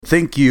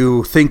Thank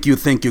you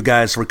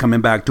guys for coming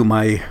back to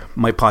my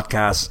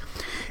podcast.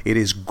 It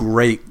is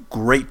great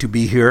to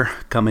be here,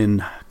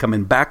 coming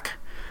back.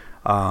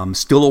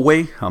 Still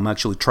away. I'm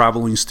actually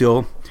traveling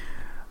still.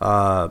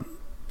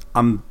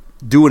 I'm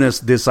doing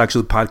this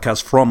actually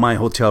podcast from my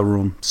hotel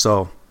room.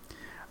 So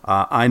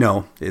I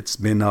know it's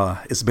been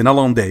a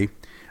long day.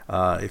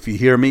 If you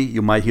hear me,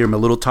 you might hear me a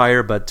little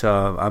tired, but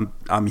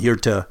I'm here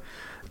to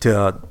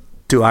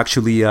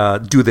actually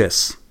do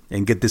this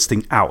and get this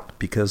thing out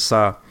because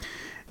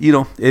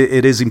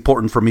it is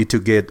important for me to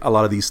get a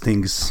lot of these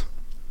things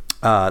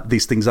out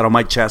of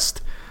my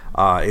chest.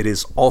 It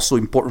is also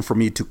important for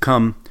me to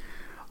come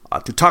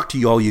to talk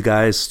to all you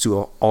guys,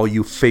 to all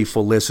you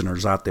faithful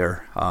listeners out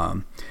there,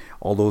 all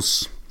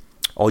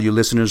you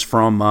listeners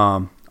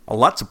from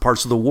lots of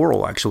parts of the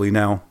world. Actually,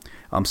 now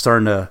I'm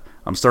starting to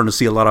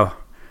see a lot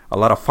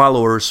of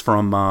followers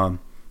from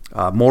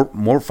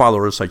more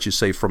followers, I should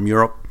say, from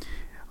Europe.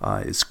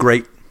 It's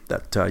great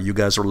that you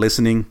guys are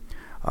listening.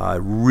 I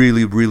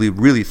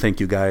really thank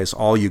you guys,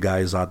 all you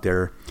guys out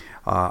there.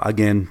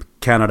 Again,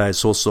 Canada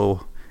is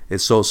also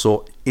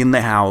in the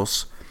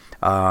house,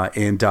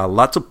 and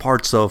lots of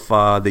parts of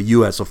the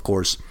U.S. Of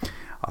course.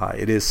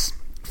 It is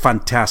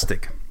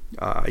fantastic.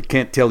 I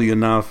can't tell you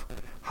enough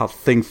how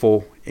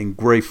thankful and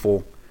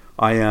grateful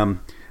I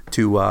am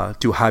to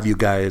have you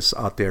guys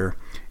out there,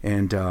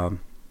 and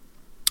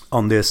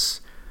on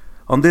these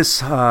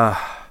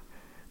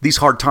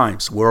hard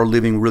times. We're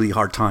living really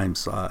hard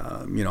times.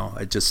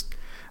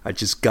 I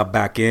just got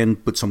back in,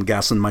 put some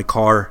gas in my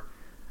car.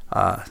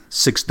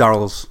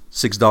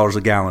 $6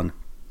 a gallon,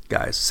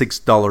 guys.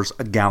 $6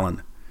 a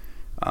gallon.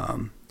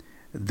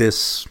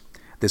 This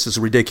is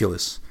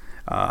ridiculous.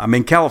 I'm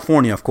in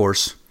California, of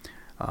course,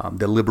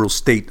 the liberal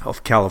state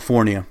of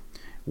California,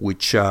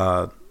 which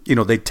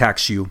they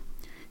tax you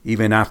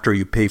even after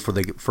you pay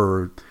they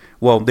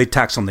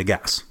tax on the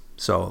gas.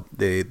 So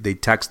they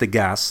tax the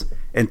gas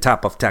and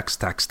top of tax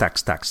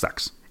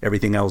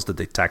everything else that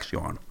they tax you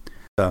on.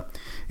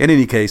 In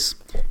any case,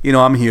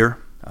 I'm here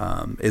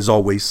as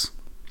always,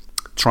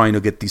 trying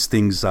to get these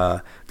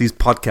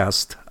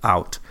podcasts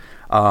out.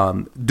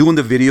 Doing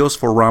the videos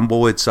for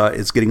Rumble, it's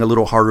getting a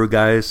little harder,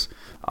 guys.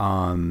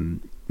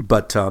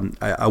 But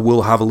I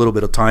will have a little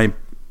bit of time,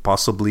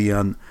 possibly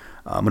I'm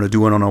going to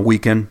do it on a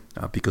weekend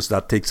because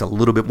that takes a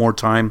little bit more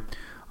time.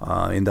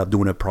 End up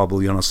doing it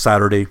probably on a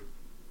Saturday.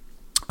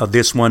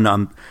 This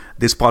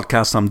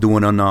podcast I'm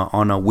doing on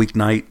a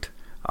weeknight.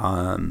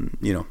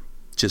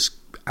 Just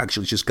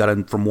got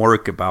in from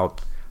work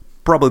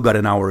probably about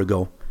an hour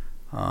ago.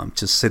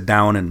 Just sit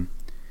down, and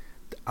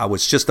I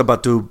was just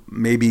about to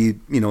maybe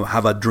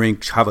have a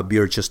drink, have a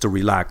beer, just to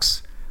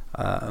relax.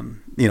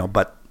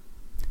 But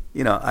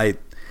it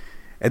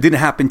didn't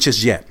happen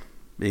just yet.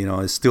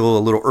 It's still a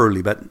little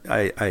early, but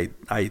I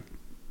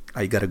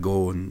gotta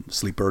go and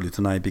sleep early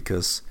tonight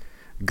because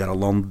I got a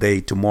long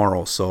day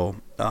tomorrow. So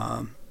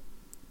I'll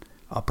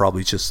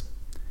probably just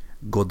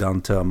go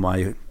down to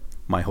my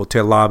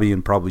hotel lobby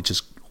and probably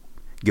just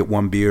get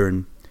one beer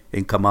and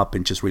come up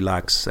and just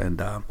relax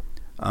and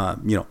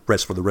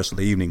rest for the rest of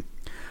the evening.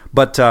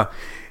 But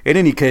in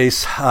any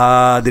case,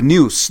 the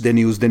news. There's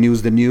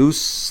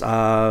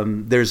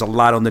a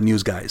lot on the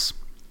news, guys.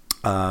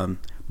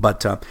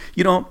 But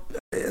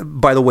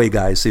by the way,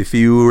 guys, if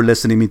you're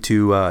listening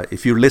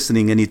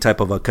any type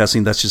of a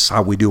cussing, that's just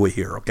how we do it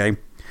here. Okay,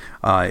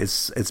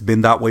 it's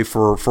been that way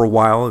for a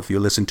while. If you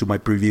listen to my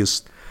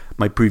previous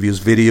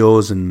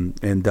videos and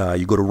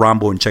you go to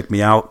Rumble and check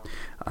me out,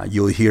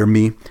 you'll hear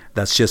me.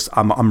 That's just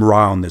I'm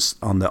raw on this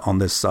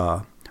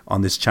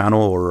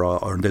channel or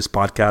on this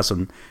podcast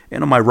and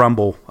on my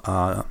Rumble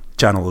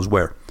channel as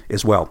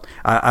well.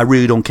 I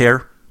really don't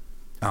care.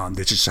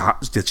 This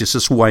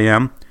is who I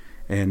am,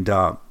 and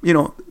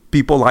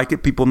people like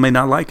it. People may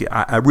not like it.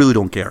 I really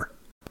don't care.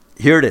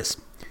 Here it is.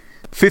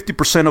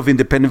 50% of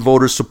independent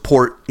voters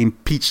support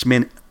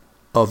impeachment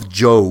of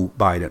Joe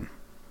Biden.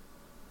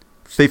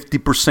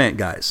 50%,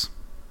 guys.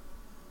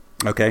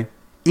 Okay,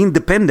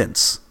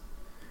 independents,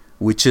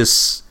 which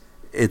is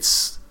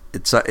it's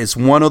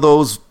one of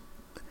those.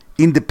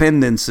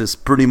 Independence is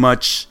pretty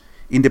much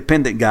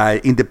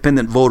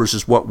independent voters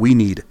is what we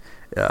need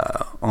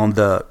on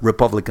the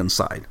Republican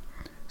side.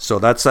 So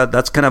that's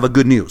kind of a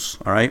good news.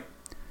 All right,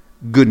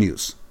 good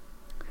news.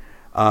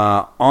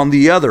 On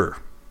the other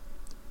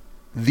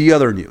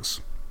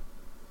news,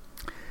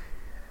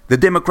 the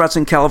Democrats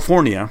in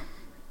California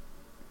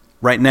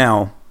right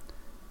now,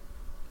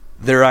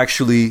 they're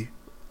actually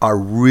are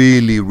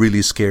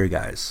really scared,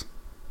 guys.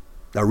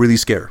 They're really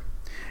scared.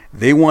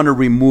 They want to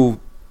remove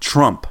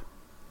Trump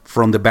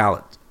from the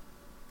ballot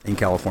in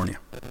California.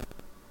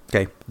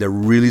 Okay, they're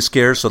really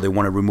scared, so they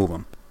want to remove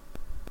him.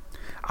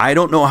 I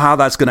don't know how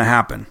that's going to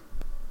happen.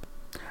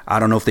 I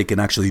don't know if they can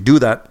actually do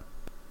that.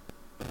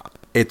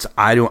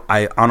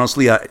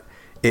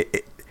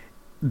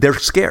 They're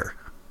scared.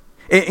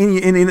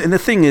 And the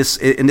thing is,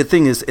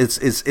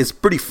 it's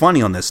pretty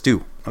funny on this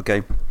too.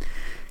 Okay,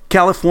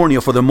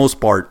 California, for the most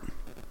part,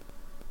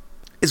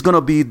 is going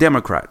to be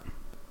Democrat.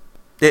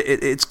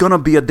 It's going to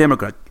be a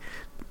Democrat.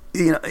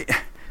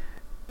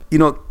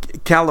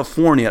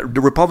 California,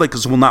 the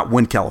Republicans will not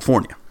win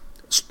California.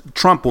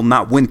 Trump will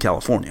not win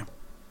California.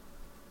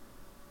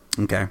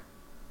 Okay?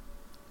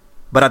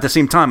 But at the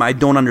same time, I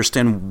don't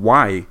understand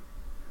why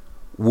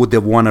would they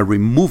want to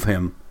remove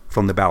him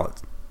from the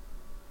ballot.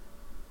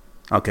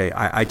 Okay,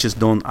 I just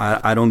don't,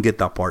 I don't get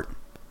that part.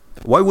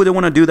 Why would they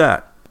want to do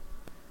that?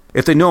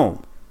 If they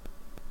know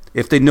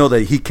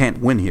that he can't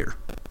win here.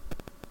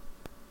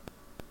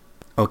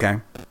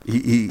 Okay?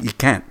 He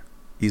can't.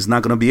 He's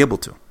not going to be able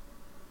to.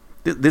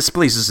 This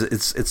place is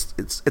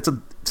it's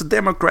a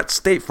Democrat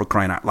state, for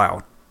crying out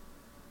loud.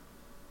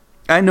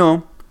 I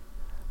know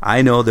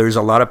there's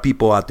a lot of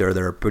people out there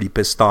that are pretty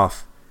pissed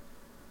off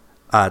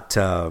at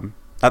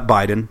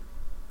Biden.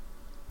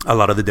 A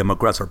lot of the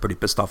Democrats are pretty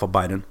pissed off at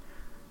Biden.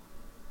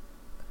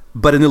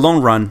 But in the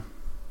long run,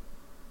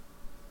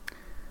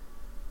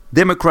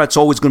 Democrats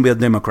always going to be a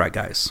Democrat,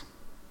 guys.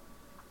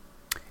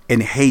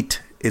 And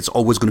hate, it's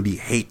always going to be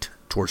hate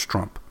towards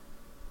Trump.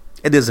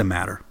 It doesn't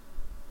matter.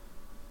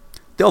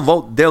 They'll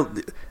vote that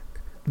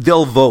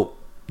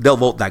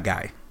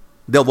guy.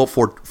 They'll vote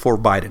for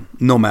Biden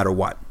no matter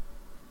what.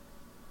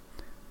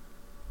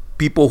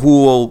 People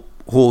who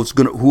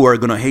are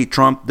gonna hate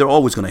Trump, they're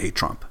always gonna hate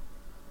Trump.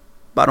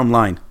 Bottom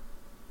line.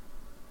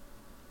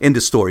 End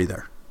the story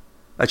there.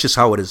 That's just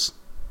how it is.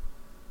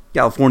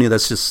 California,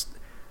 that's just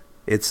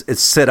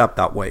it's set up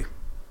that way.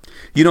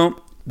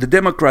 The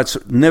Democrats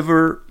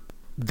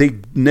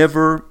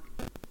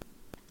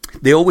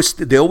they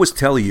always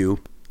tell you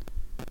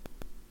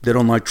they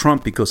don't like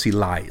Trump because he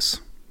lies.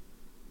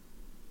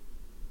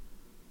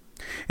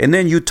 And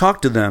then you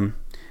talk to them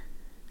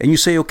and you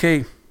say,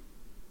 okay,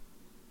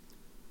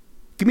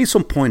 give me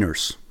some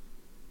pointers.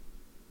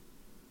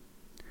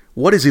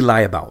 What does he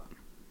lie about?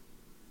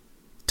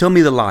 Tell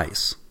me the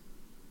lies.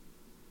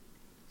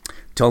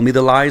 Tell me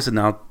the lies and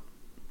now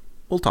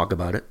we'll talk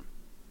about it.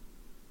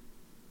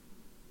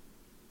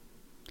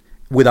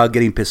 Without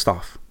getting pissed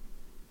off.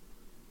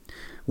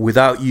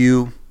 Without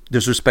you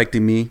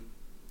disrespecting me.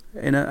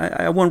 And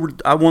I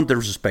won't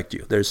disrespect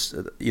you. There's,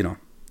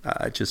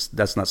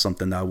 that's not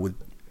something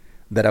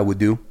that I would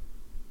do.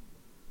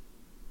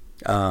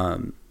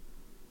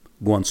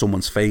 Go on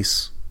someone's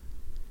face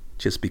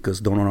just because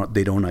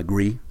they don't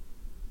agree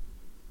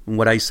with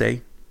what I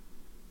say.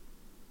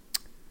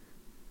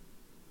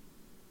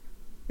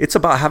 It's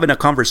about having a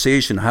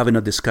conversation, having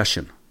a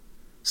discussion,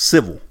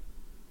 civil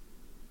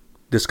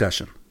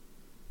discussion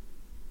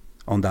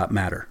on that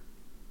matter,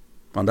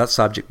 on that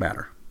subject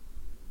matter.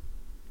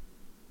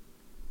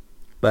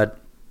 But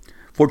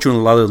fortunately,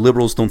 a lot of the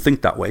liberals don't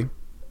think that way.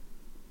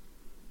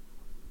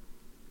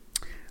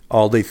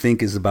 All they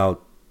think is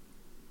about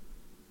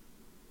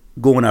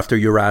going after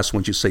your ass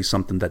once you say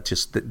something that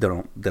just they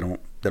don't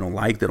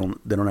like, they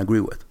don't agree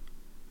with.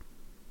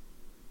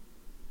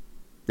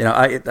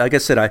 Like I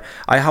said,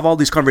 I have all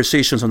these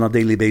conversations on a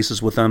daily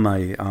basis with them.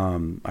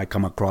 I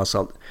come across,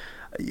 I'm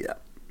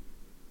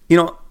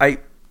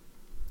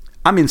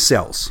in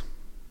sales.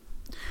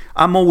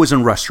 I'm always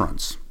in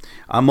restaurants.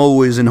 I'm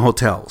always in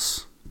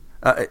hotels.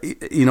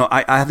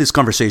 I have these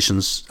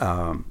conversations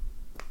in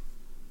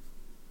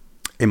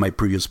my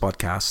previous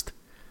podcast.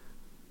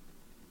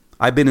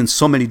 I've been in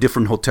so many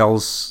different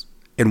hotels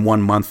in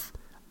 1 month,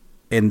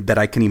 and that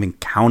I can't even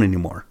count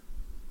anymore.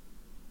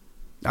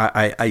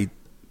 I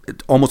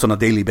almost on a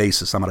daily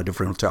basis, I'm at a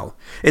different hotel.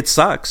 It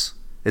sucks.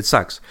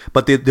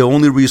 But the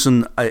only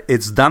reason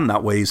it's done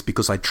that way is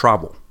because I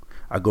travel.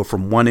 I go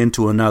from one end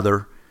to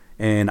another,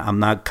 and I'm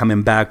not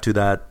coming back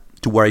to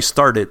where I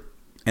started.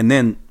 And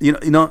then,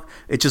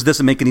 it just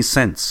doesn't make any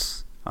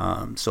sense.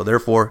 So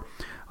therefore,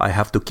 I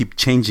have to keep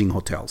changing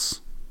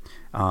hotels.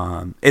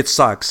 It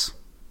sucks.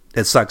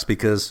 It sucks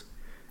because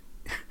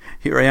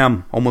here I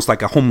am, almost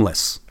like a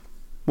homeless.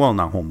 Well,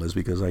 not homeless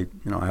because I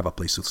have a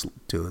place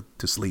to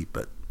sleep,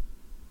 but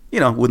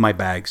with my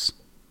bags,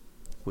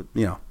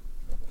 there's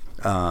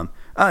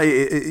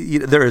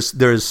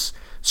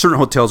certain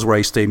hotels where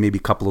I stay maybe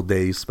a couple of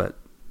days, but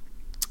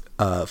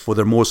for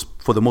the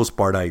most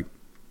part,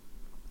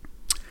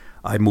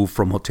 I move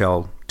from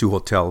hotel to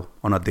hotel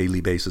on a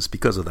daily basis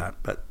because of that.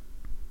 But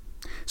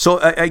so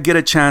I get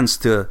a chance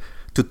to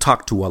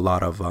talk to a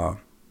lot of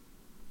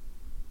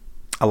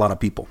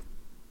people,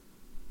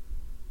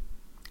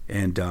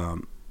 and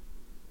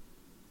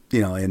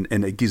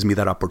and it gives me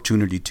that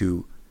opportunity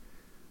to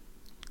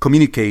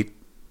communicate,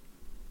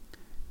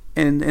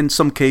 and in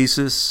some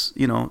cases,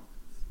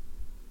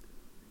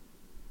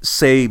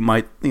 say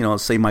my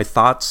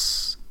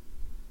thoughts,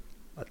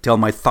 tell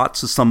my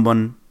thoughts to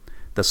someone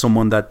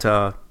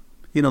that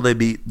they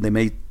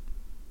may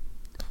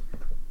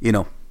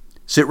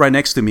sit right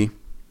next to me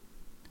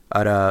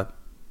at a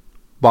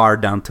bar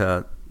on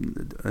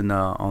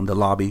the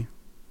lobby,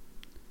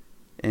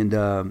 and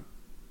I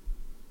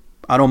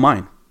don't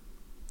mind.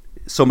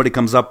 Somebody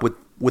comes up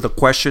with a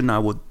question, I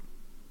would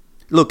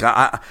look.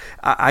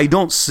 I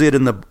don't sit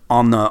on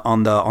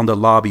the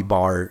lobby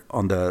bar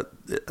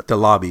at the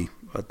lobby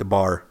at the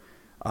bar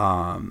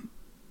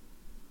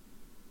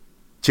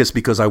just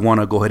because I want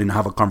to go ahead and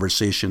have a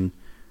conversation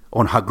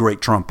on how great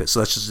Trump is.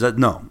 So that's just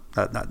no.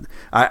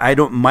 I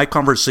don't. My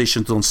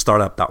conversations don't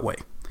start up that way.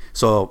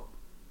 So,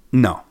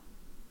 no.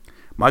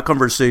 My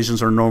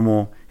conversations are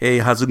normal. Hey,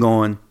 how's it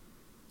going?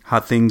 How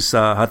things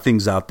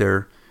out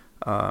there?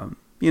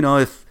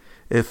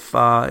 If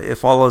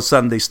all of a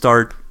sudden they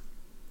start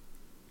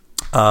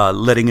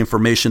letting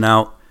information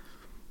out,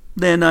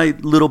 then I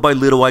little by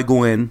little I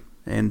go in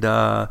and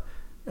I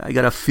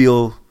gotta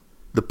feel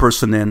the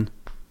person in,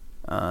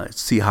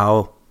 see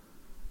how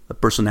the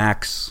person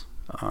acts.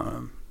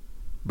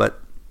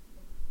 But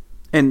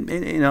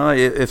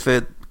if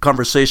a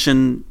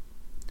conversation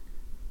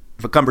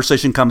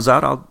comes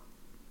out,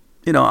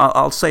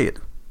 I'll say it.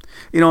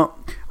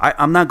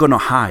 I'm not gonna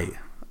hide.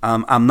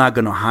 I'm not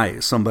gonna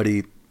hide.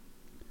 Somebody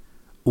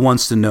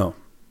wants to know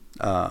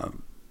a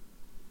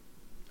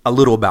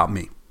little about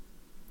me.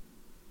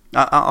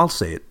 I'll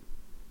say it.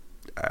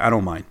 I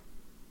don't mind.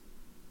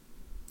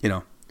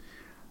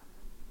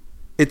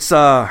 It's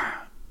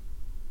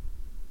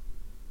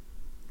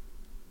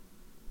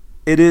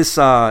it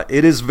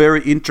is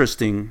very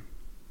interesting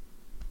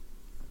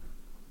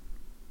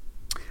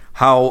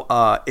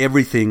how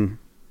everything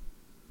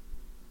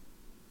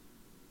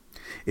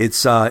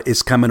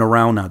it's coming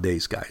around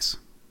nowadays, guys.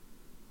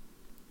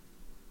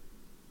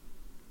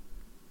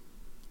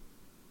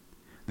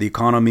 The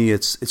economy,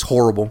 it's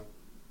horrible.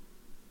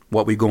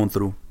 What we're going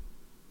through.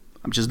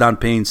 I'm just not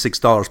paying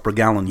 $6 per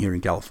gallon here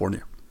in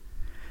California.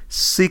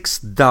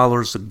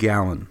 $6 a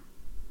gallon.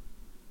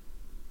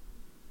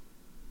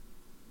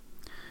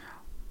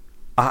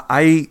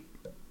 I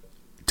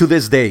till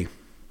this day,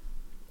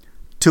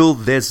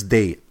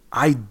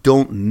 I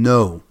don't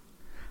know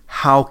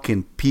how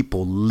can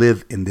people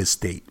live in this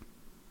state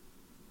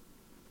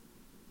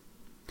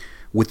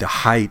with the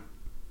high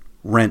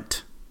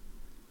rent.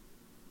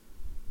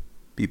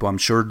 People, I'm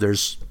sure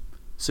there's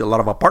a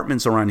lot of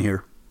apartments around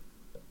here.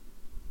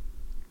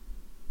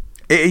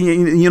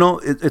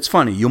 It's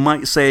funny. You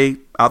might say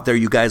out there,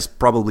 you guys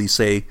probably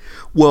say,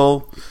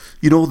 well,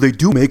 they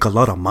do make a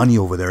lot of money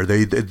over there.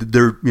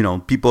 They're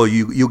people,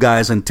 you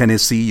guys in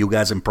Tennessee, you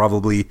guys in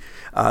probably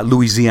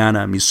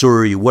Louisiana,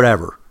 Missouri,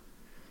 whatever.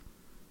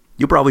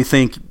 You probably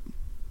think,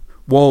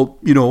 well,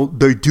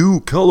 they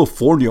do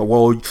California.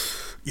 Well,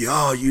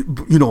 yeah,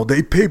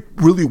 they pay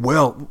really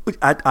well.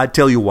 I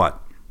tell you what,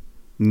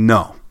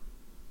 no.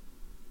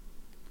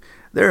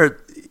 The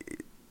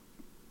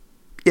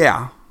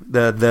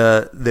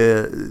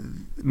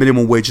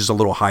minimum wage is a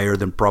little higher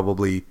than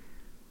probably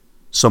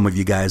some of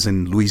you guys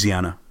in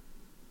Louisiana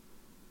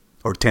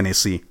or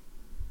Tennessee.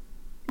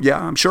 Yeah,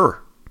 I'm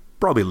sure.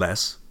 Probably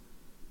less.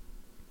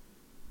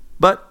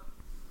 But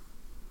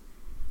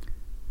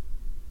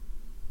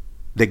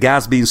the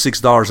gas being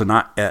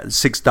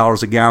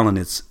 $6 a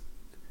gallon,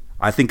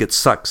 I think it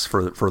sucks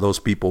for those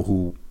people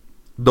who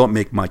don't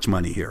make much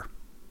money here.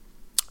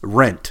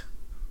 Rent.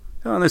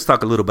 Let's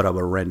talk a little bit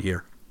about rent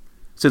here,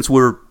 since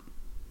we're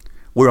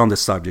on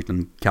this subject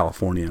in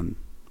California and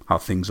how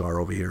things are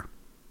over here.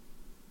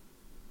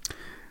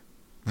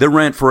 The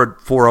rent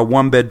for a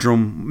one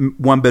bedroom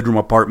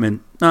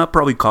apartment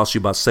probably costs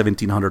you about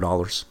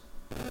 $1,700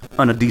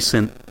 on a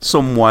decent,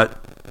 somewhat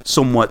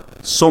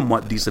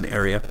decent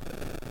area.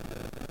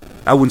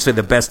 I wouldn't say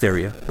the best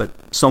area, but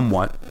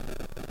somewhat.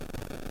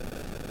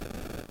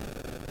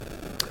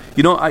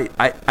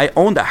 I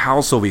owned a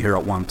house over here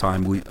at one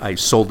time. I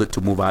sold it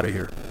to move out of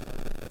here.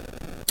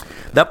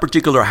 That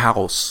particular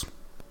house,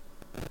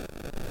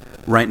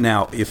 right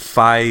now, if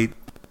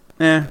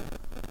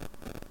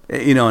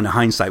in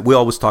hindsight, we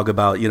always talk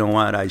about,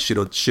 I should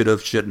have,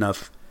 shouldn't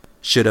have,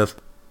 should have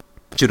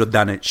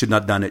done it, should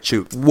not done it,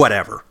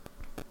 whatever.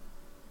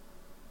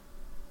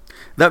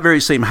 That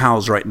very same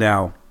house right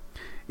now,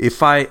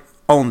 if I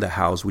owned the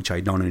house, which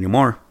I don't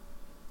anymore,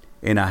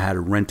 and I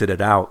had rented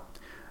it out,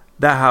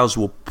 that house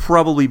will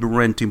probably be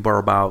renting for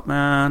about,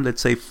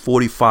 let's say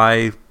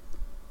 $4,500,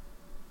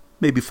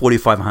 maybe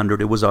 $4,500.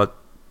 It was a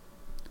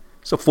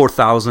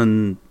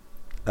 4,000.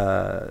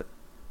 What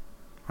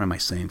am I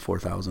saying?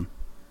 4,000. It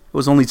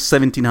was only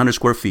 1,700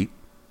 square feet.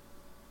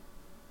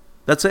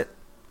 That's it.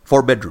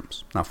 4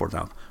 bedrooms, not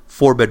 4,000.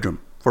 4 bedroom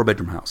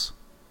house.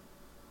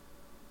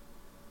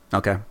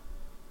 Okay.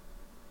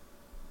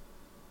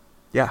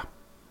 Yeah.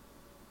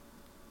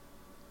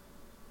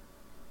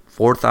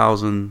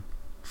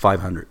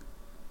 4,500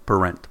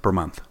 per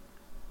month.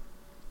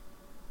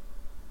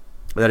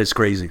 That is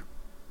crazy,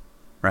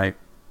 right?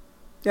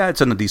 Yeah, it's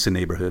in a decent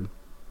neighborhood,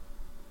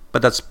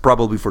 but that's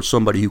probably for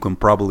somebody who can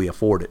probably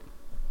afford it.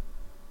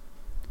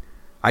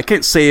 I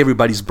can't say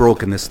everybody's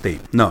broke in this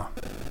state. No,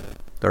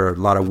 there are a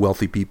lot of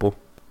wealthy people.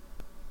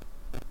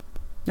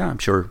 Yeah, I'm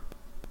sure.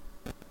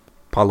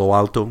 Palo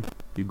Alto,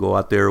 you go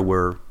out there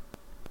where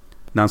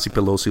Nancy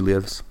Pelosi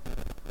lives,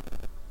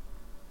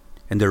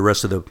 and the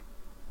rest of the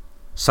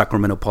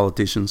Sacramento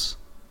politicians,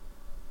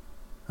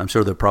 I'm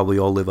sure they probably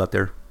all live out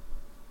there.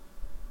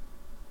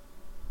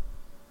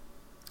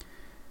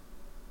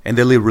 And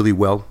they live really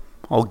well.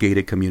 All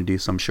gated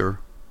communities, I'm sure.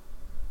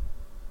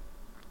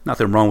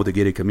 Nothing wrong with the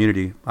gated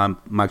community. I'm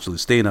actually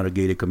staying at a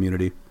gated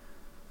community.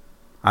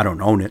 I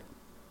don't own it.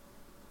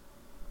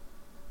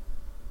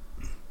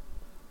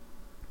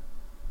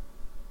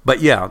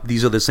 But yeah,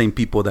 these are the same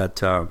people that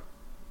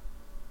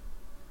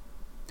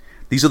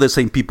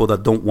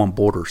don't want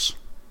borders.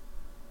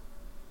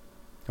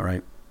 All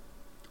right,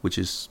 which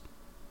is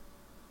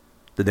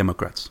the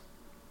Democrats.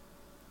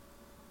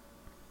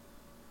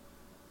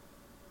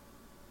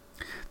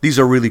 These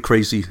are really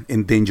crazy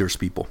and dangerous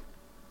people.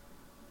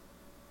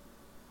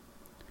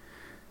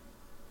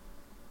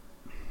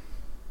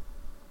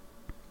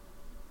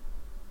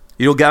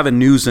 You know, Gavin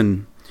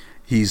Newsom,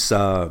 he's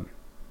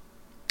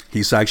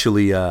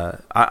actually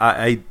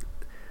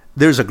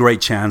there's a great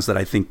chance that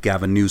I think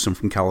Gavin Newsom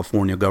from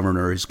California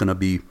governor is going to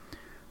be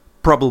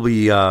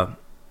probably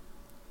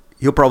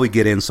he'll probably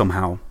get in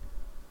somehow.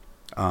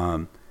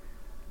 I'm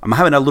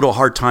having a little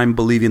hard time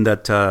believing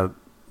that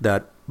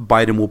that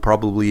Biden will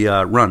probably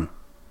run.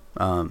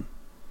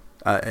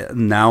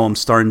 Now I'm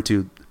starting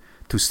to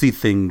see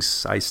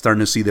things. I'm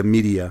starting to see the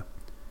media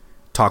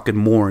talking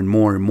more and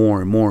more and more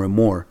and more and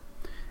more.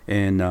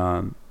 And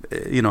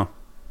you know,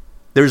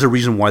 there's a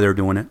reason why they're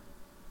doing it.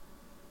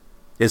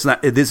 It's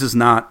not.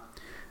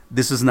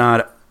 This is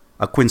not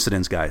a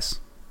coincidence, guys.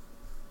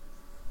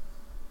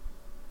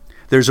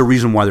 There's a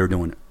reason why they're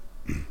doing it.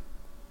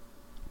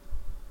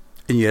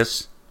 And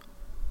yes,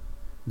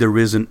 the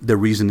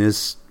reason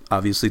is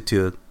obviously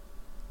to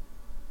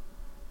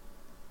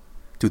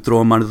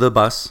throw him under the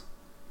bus.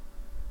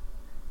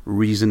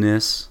 Reason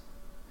is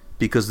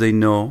because they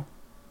know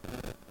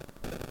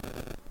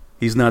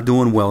he's not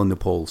doing well in the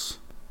polls.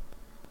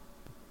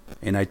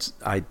 And I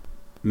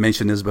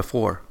mentioned this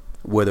before,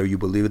 whether you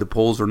believe the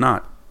polls or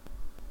not.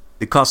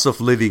 The cost of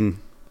living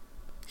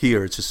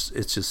here,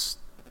 it's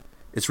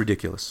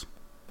ridiculous.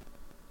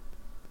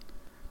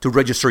 To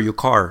register your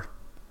car,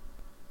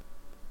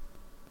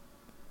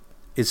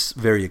 it's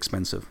very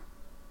expensive.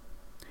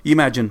 You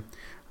imagine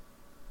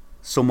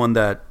someone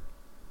that...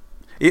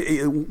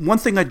 one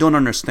thing I don't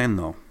understand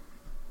though,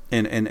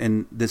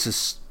 and this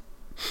is...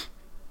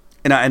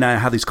 And I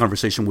have this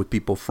conversation with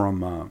people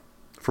from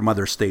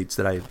other states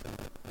that I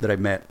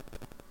met,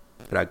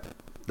 that I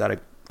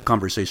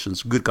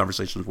good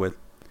conversations with.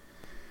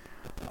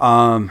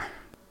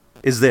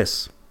 Is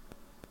this: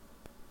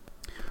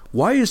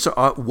 why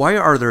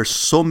are there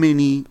so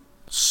many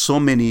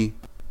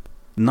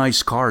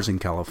nice cars in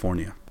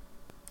California?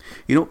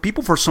 You know,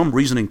 people for some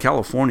reason in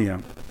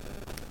California,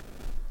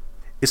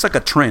 it's like a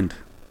trend.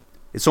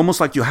 It's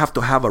almost like you have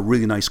to have a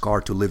really nice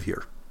car to live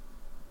here.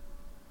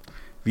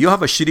 If you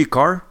have a shitty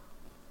car,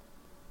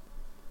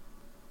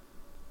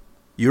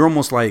 you're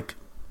almost like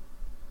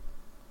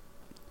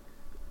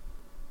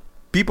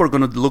people are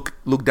gonna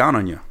look down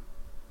on you.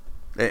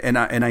 And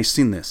I've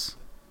seen this.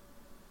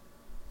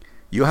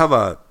 You have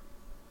an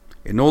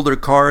older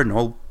car, an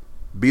old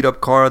beat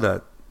up car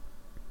that,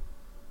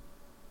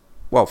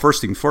 well,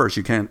 first thing first,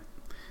 you can't.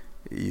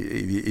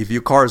 If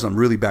your car is in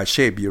really bad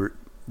shape,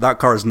 that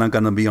car is not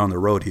gonna be on the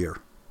road here.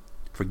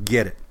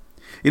 Forget it.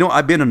 You know,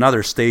 I've been in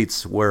other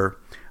states where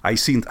I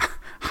seen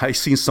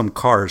some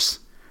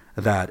cars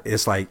that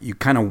it's like you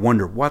kind of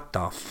wonder what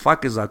the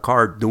fuck is that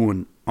car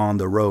doing on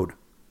the road.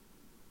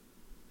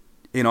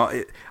 You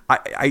know,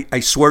 I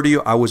swear to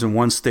you, I was in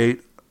one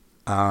state.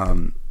 I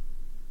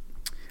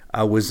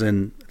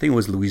think it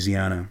was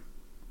Louisiana.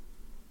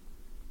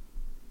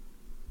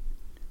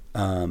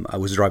 I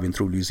was driving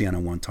through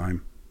Louisiana one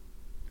time.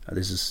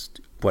 This is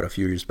a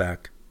few years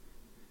back.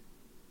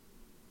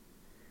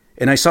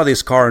 And I saw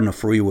this car on the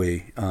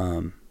freeway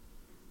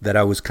that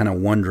I was kind of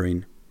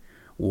wondering,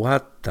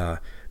 what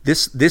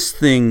this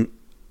thing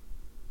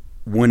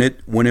when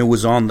it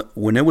was on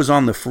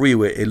the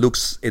freeway, it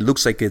looks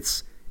like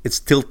it's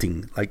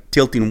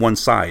tilting one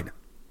side,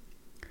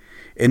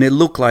 and it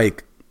looked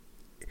like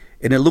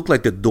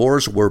the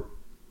doors were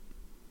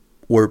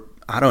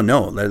I don't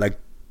know, like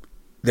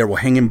they were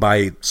hanging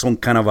by some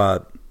kind of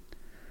a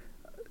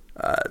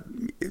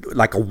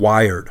like a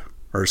wired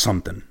or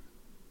something.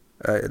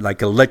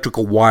 Like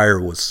electrical wire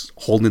was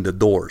holding the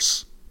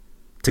doors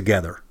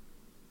together.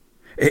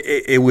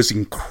 It was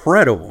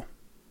incredible.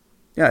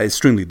 Yeah,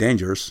 extremely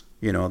dangerous.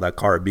 You know, that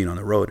car being on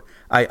the road.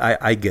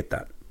 I get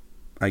that.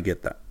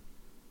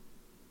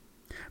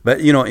 But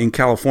you know, in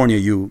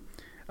California,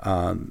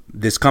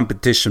 this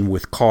competition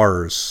with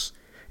cars.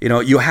 You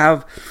know, you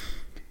have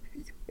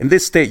in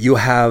this state you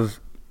have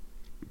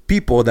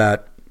people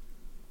that.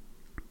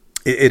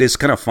 It is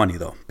kind of funny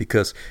though,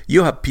 because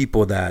you have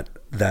people that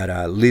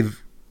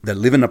live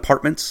in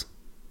apartments,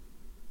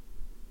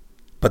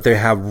 but they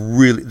have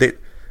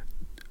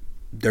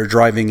they're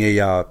driving a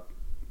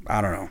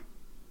I don't know,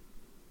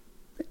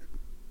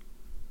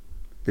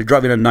 they're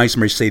driving a nice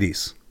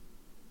Mercedes,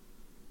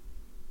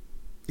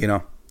 you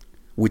know,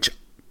 which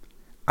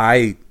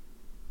I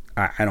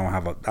don't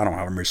have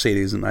a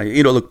Mercedes, and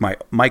look,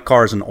 my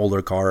car is an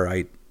older car.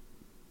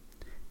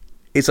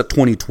 It's a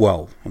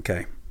 2012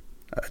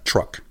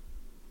 truck.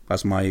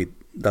 That's my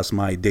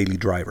daily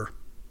driver.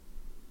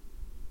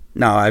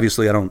 Now,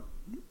 obviously, I don't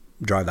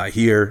drive that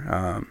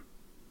here.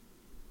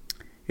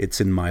 It's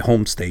in my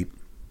home state,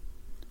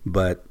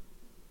 but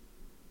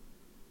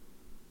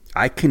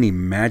I can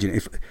imagine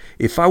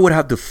if I would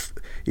have to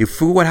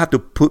if we would have to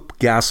put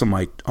gas on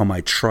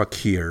my truck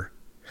here.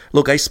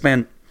 Look, I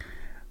spend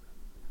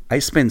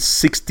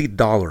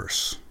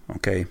 $60.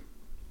 Okay,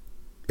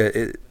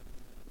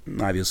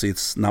 obviously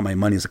it's not my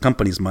money; it's the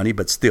company's money,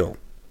 but still,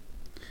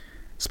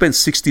 spend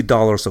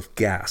 $60 of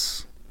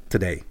gas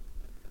today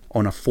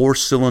on a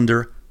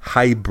 4-cylinder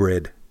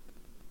hybrid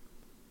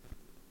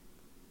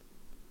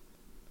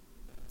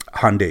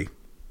Hyundai.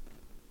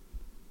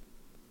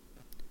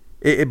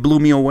 It blew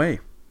me away.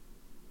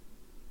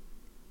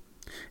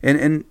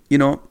 And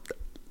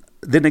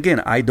then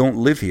again, I don't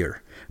live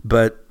here,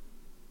 but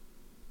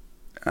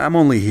I'm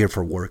only here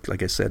for work,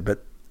 like I said.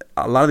 But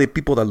a lot of the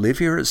people that live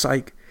here, it's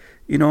like,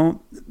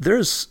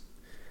 there's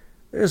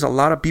a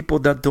lot of people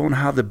that don't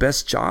have the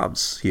best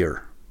jobs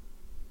here.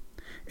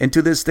 And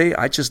to this day,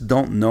 I just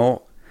don't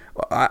know.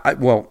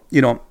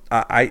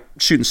 I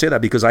shouldn't say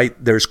that because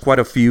there's quite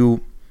a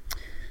few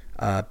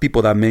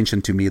people that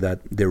mentioned to me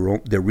that the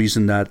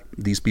reason that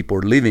these people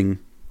are living,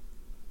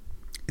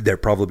 they're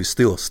probably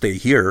still stay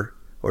here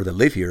or they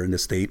live here in the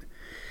state,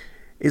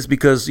 is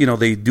because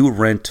they do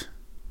rent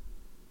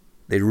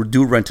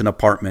an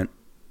apartment,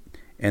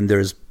 and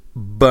there's a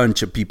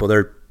bunch of people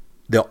they're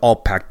all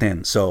packed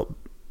in. So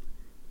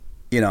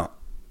you'll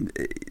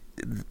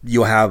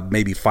have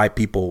maybe 5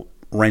 people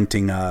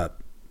renting a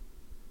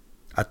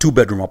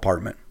 2-bedroom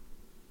apartment,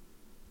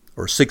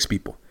 or 6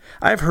 people.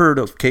 I've heard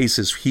of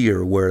cases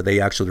here where they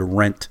actually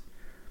rent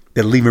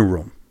the living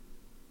room.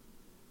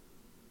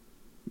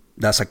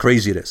 That's how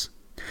crazy it is.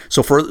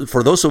 So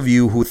for those of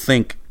you who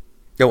think,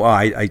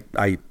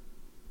 I'm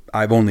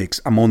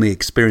only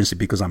experiencing it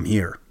because I'm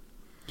here,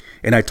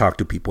 and I talk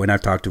to people and I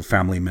talk to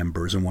family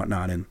members and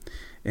whatnot, and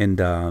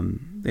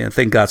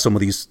thank God some of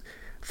these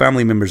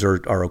family members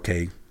are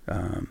okay.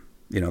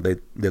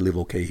 They live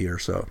okay here.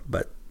 So,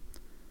 but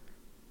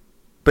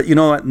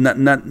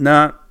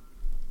not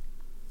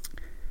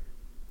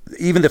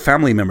even the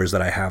family members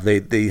that I have,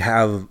 they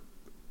have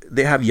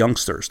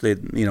youngsters.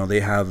 They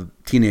have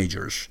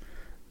teenagers.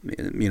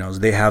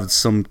 They have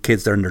some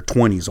kids that are in their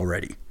 20s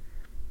already,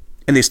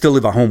 and they still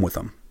live at home with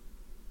them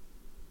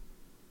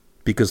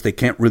because they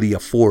can't really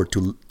afford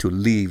to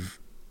leave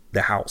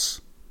the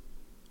house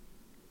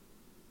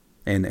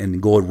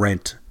and go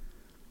rent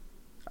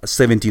a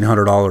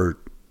 $1,700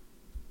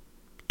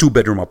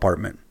 2-bedroom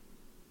apartment,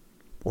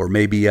 or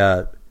maybe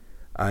a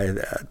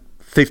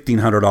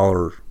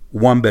 $1,500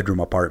 1-bedroom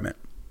apartment.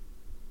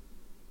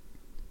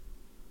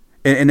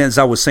 And as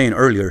I was saying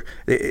earlier,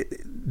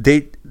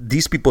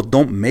 these people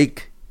don't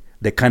make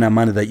the kind of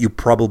money that you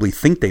probably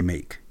think they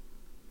make.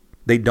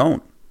 They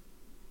don't.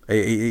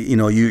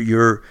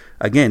 You're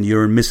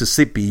in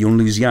Mississippi, you're in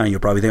Louisiana, you're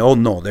probably thinking, oh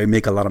no, they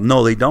make a lot of.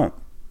 No, they don't.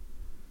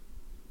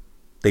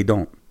 They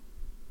don't.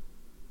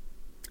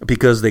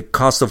 Because the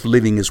cost of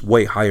living is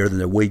way higher than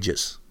the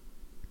wages.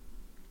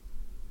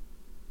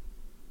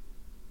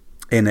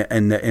 And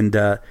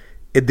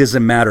it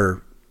doesn't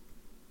matter.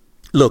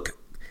 Look,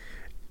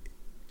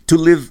 to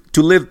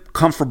live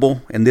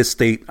comfortable in this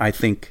state, I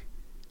think,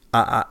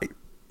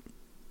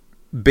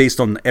 based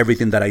on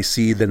everything that I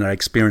see, that I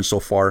experienced so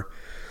far,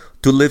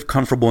 to live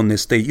comfortable in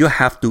this state, you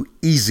have to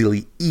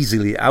easily,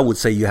 I would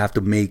say, you have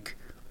to make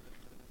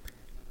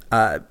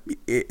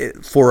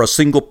for a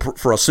single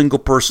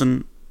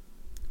person,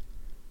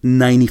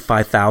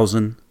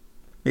 95,000,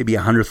 maybe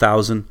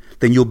 100,000.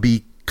 Then you'll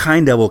be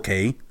kind of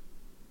okay,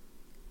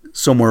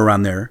 somewhere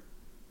around there,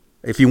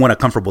 if you want a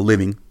comfortable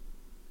living.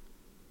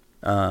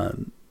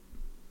 And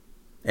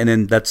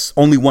then that's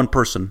only one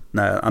person.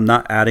 Now, I'm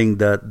not adding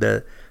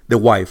the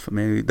wife.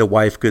 Maybe the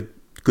wife could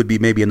be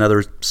maybe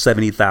another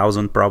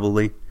 70,000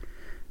 probably.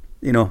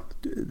 2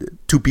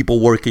 people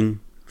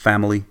working,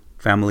 family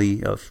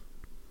of.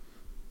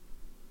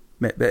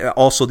 It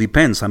also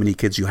depends how many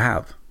kids you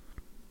have.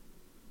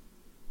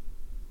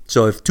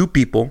 So if 2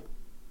 people,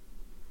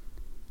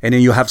 and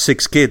then you have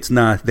 6 kids,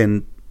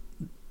 then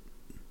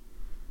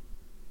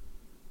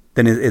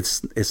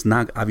it's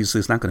not, obviously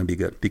it's not going to be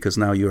good, because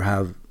now you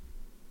have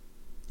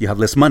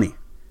less money.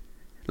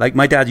 Like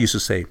my dad used to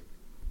say,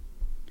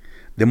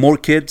 the more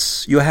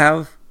kids you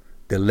have,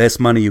 the less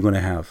money you're going to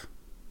have.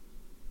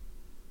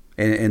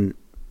 And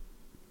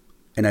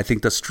I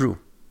think that's true.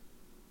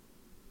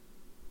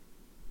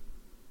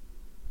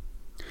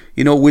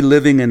 We're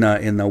living in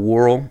a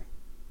world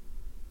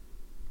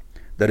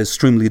that is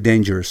extremely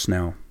dangerous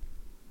now.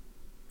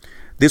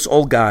 This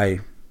old guy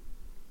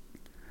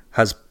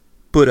has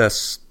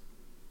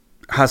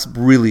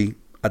really,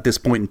 at this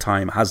point in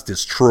time, has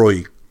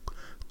destroyed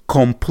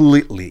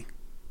completely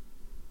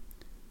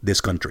this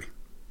country.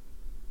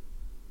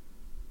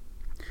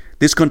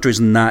 This country is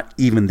not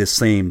even the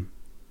same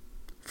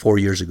 4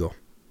 years ago.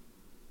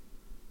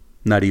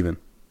 Not even.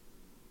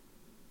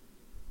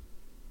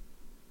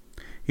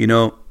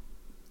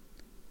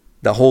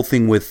 The whole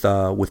thing with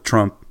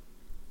Trump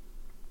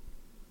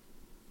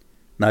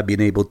not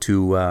being able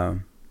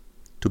to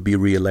be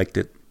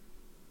reelected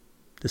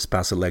this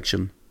past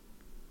election.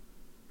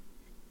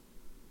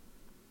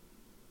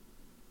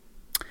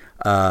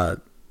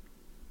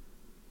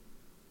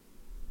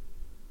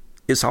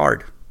 It's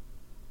hard.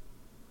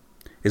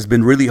 It's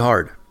been really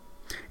hard.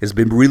 It's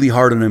been really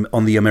hard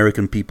on the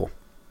American people.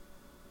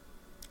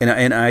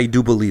 And I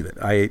do believe it.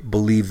 I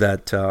believe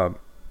that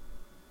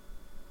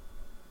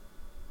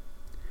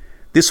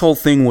this whole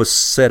thing was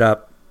set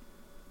up,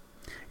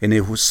 and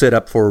it was set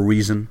up for a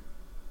reason.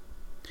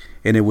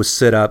 And it was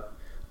set up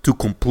to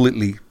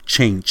completely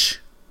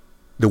change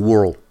the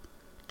world,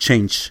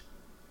 change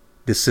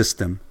the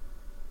system.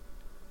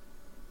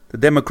 The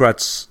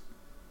Democrats,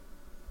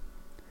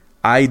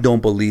 I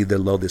don't believe they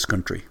love this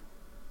country.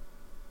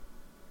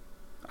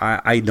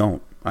 I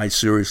don't. I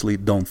seriously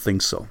don't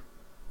think so.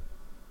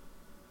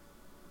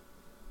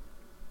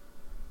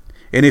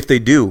 And if they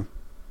do,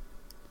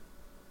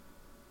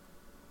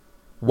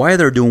 why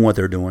they're doing what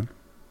they're doing?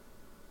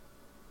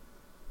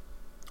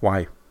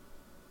 Why?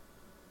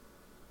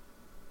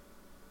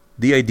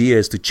 The idea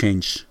is to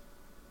change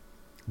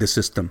the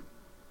system.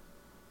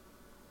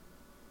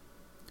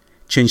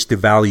 Change the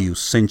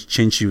values,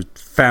 change your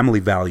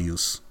family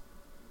values.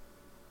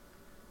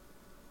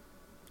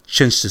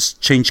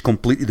 Change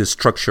completely the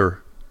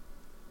structure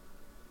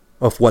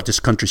of what this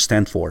country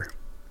stands for.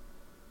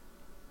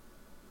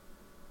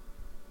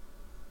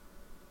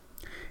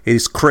 It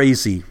is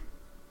crazy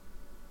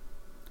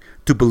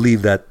to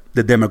believe that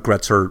the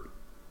Democrats are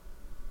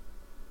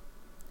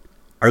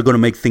going to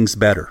make things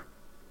better.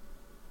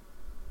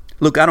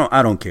 Look, I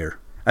don't care.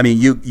 I mean,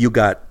 you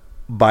got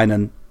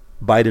Biden.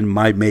 Biden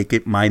might make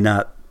it, might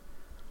not.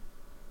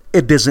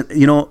 It doesn't,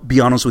 be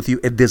honest with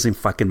you, it doesn't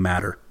fucking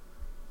matter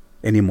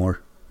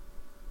anymore.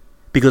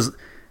 Because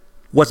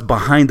what's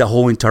behind the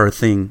whole entire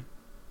thing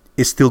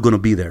is still going to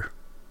be there.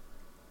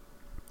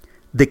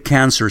 The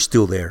cancer is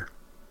still there.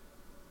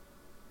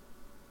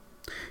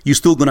 You're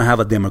still going to have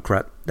a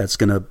Democrat that's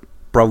going to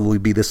probably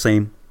be the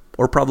same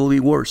or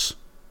probably worse.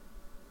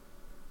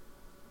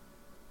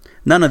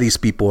 None of these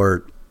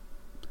people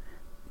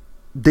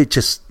they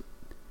just,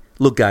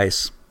 look,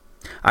 guys,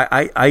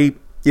 I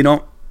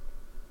know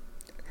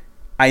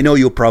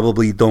you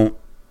probably don't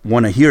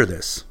want to hear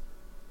this.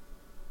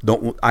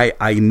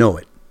 I know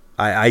it.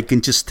 I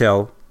can just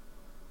tell.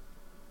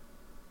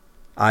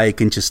 I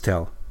can just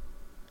tell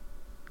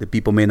that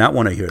people may not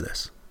want to hear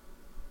this.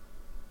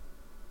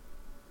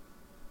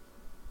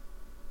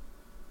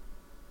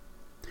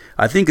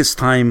 I think it's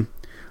time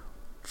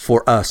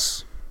for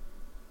us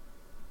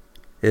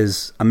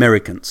as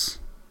Americans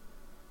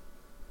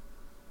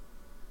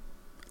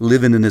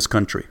living in this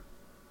country,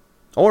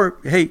 or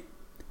hey,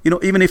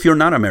 even if you're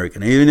not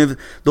American, even if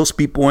those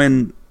people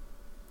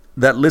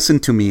that listen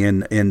to me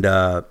in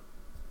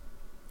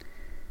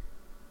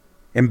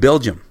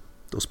Belgium,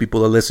 those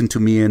people that listen to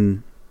me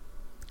in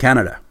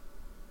Canada,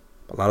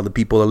 a lot of the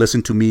people that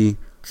listen to me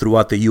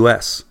throughout the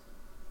U.S.,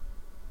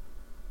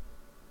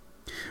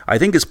 I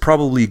think it's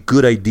probably a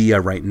good idea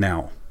right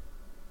now.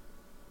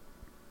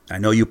 I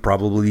know you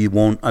probably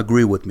won't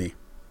agree with me.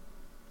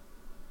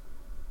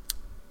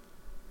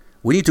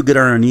 We need to get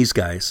on our knees,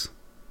 guys.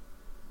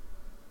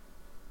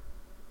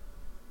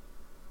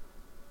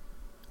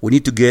 We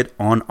need to get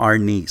on our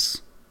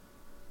knees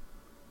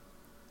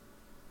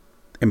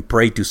and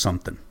pray to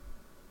something.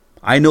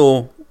 I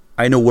know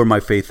where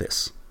my faith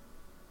is.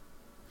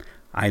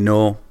 I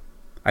know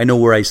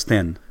where I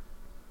stand.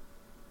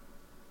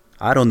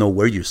 I don't know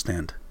where you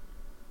stand.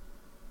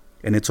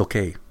 And it's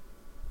okay.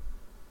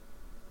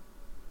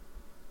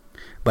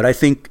 But I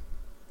think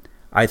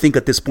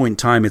at this point in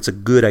time, it's a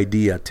good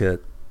idea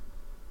to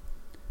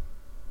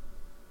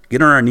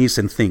get on our knees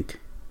and think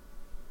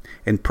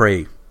and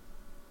pray.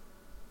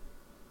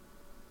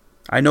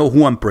 I know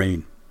who I'm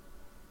praying.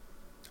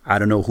 I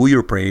don't know who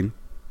you're praying,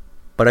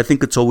 but I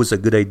think it's always a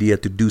good idea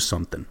to do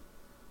something.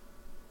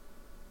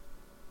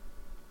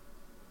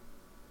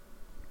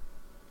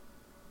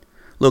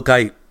 Look,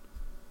 I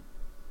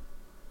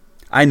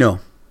know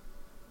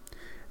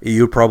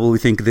you probably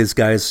think this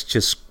guy's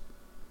just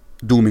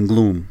doom and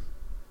gloom,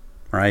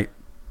 right?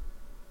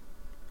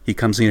 He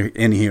comes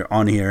in here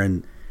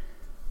and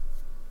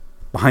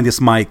behind this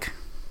mic,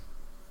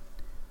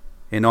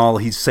 and all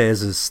he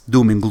says is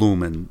doom and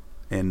gloom and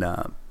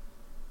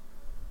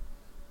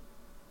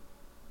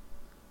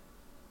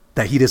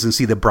that he doesn't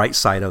see the bright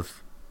side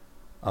of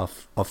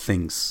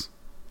things.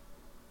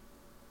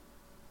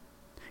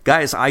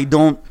 Guys,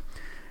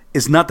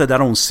 it's not that I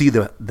don't see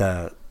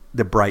the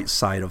bright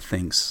side of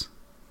things.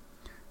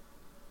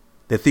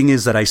 The thing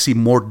is that I see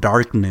more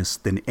darkness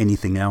than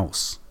anything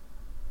else.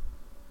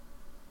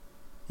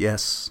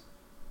 Yes.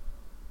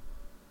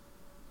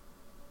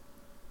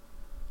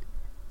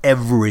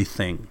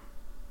 Everything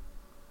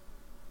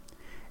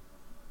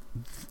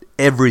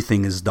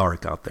is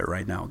dark out there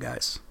right now,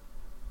 guys.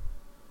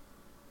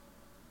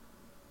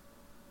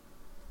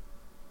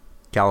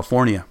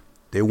 California,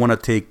 they want to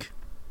take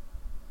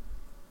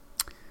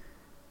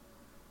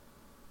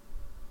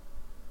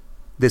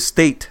the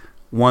state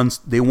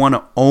they want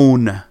to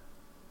own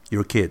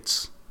your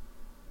kids.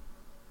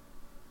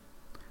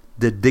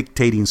 They're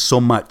dictating so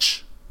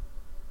much.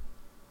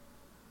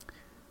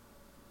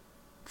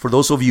 For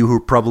those of you who are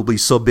probably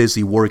so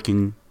busy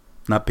working,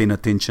 not paying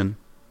attention,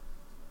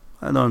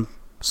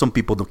 Some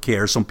people don't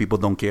care. Some people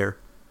don't care.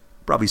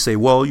 Probably say,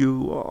 well,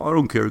 I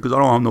don't care because I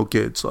don't have no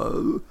kids.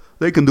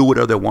 They can do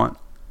whatever they want.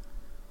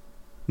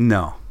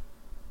 No.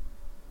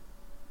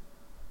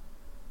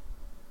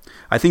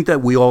 I think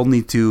that we all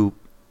need to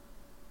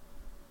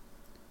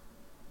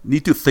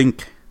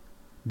think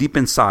deep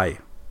inside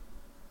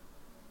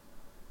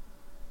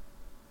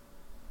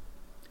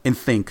and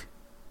think,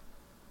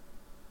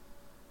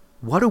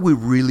 what do we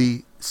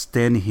really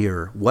stand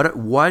here?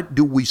 What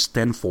do we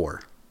stand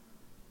for?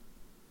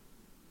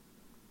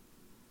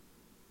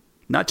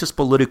 Not just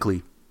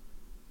politically,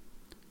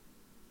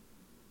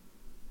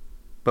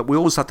 but we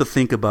always have to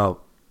think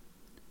about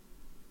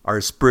our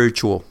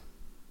spiritual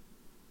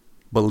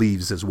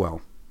beliefs as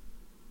well.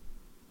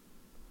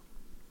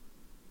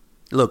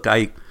 Look,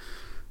 I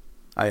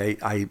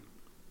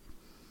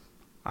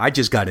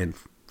just got in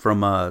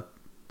from a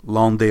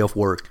long day of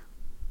work.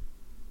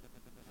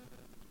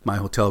 My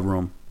hotel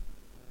room.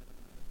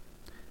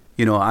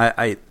 You know,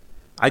 I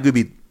could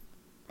be,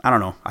 I don't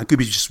know, I could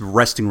be just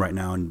resting right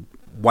now and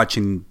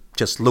watching,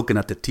 just looking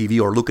at the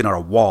TV or looking at a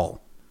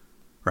wall,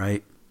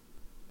 right?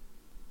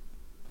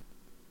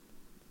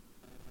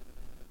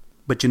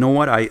 But you know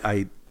what?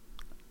 I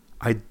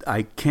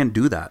can't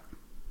do that.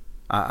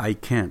 I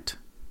can't.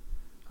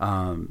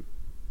 You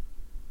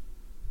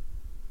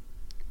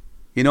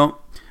know,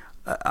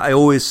 I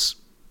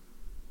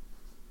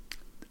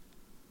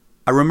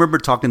remember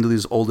talking to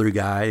this older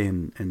guy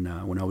and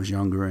when I was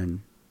younger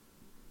and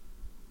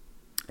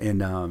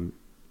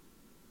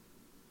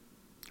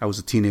I was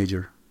a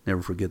teenager.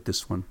 Never forget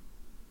this one.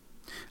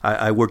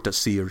 I worked at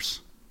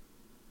Sears,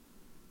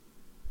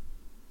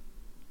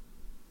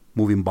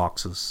 moving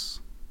boxes,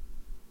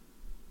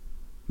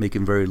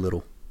 making very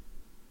little.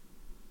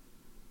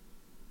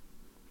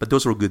 But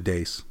those were good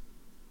days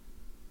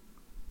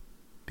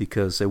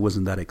because it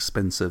wasn't that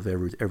expensive.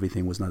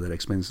 Everything was not that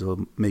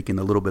expensive. Making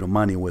a little bit of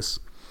money would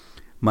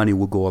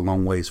go a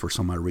long ways for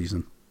some odd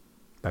reason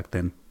back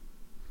then.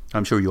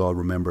 I'm sure you all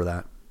remember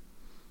that.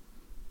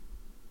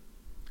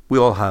 We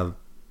all have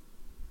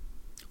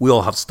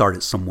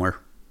started somewhere.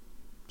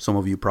 Some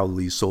of you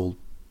probably sold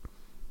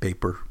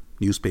paper,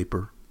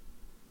 newspaper,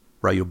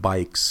 ride your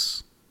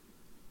bikes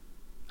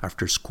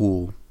after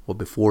school or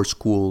before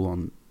school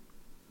on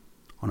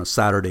a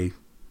Saturday.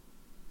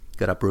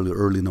 Get up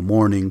early in the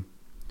morning.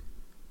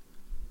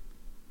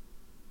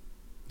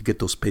 Get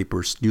those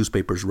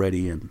newspapers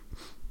ready and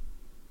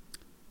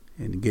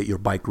get your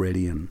bike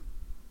ready and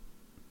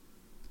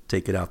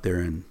take it out there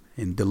and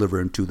deliver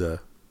it to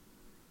the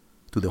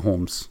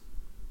homes.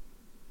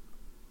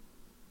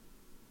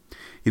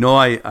 You know,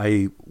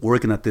 I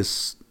working at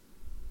this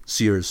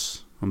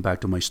Sears. I'm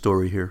back to my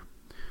story here.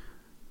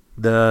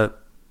 The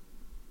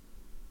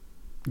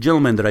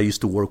gentleman that I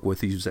used to work with,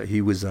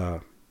 he was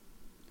a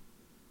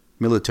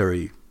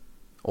military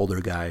older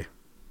guy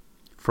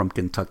from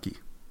Kentucky.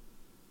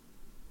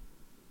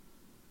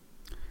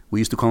 We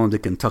used to call him the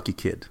Kentucky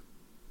Kid.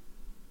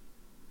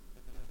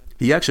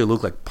 He actually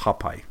looked like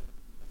Popeye.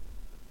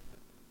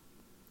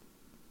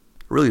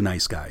 Really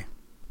nice guy.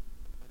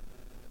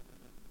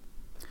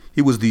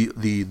 He was the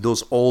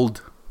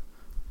old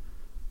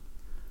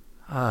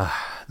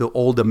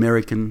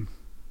American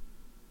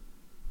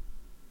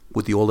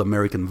with the old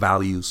American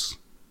values.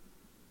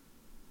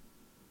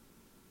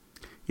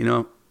 You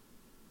know,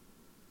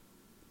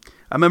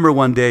 I remember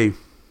one day,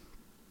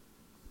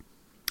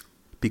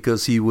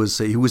 because he was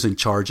in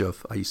charge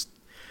of, I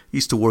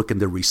used to work in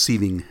the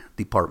receiving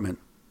department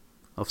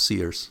of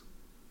Sears.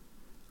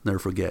 Never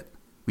forget.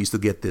 We used to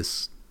get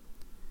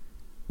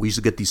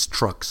these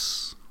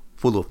trucks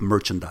full of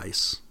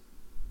merchandise.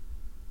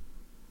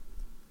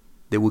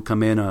 They would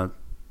come in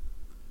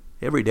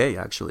every day,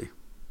 actually,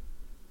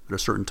 at a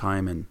certain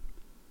time, and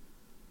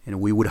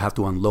we would have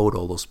to unload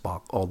all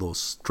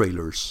those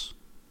trailers.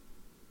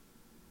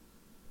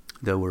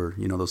 That were,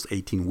 those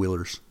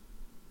 18-wheelers.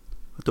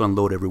 We had to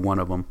unload every one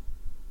of them,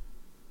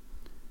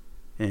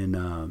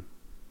 and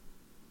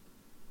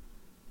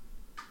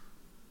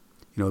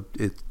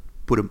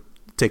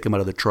take them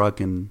out of the truck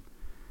and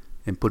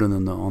put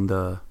them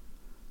on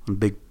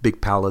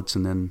big pallets,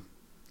 and then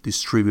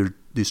distribute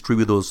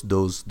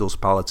those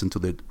pallets into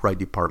the right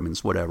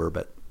departments, whatever.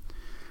 But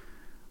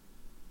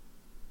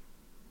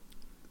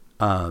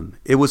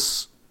it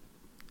was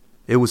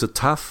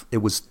tough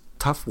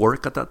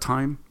work at that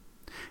time.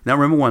 And I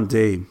remember one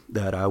day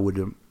that I was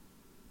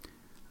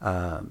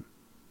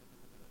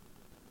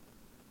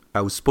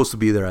supposed to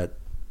be there at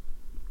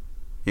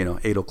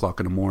 8 o'clock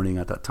in the morning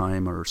at that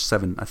time, or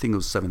 7. I think it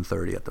was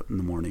 7:30 in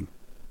the morning.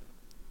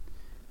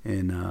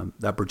 And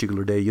that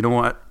particular day, you know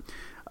what?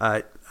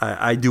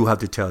 I do have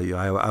to tell you,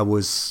 I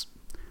was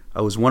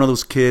one of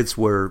those kids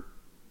where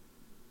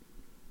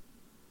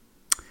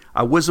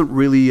I wasn't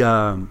really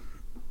I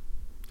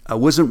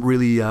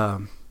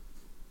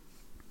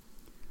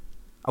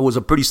was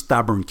a pretty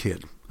stubborn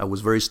kid. I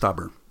was very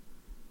stubborn.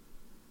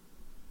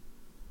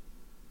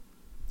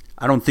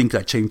 I don't think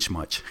that changed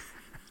much.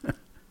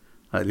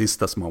 At least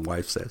that's what my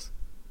wife says.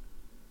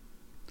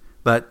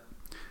 But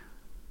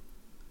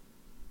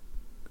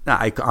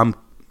I'm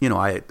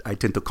I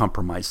tend to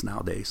compromise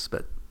nowadays,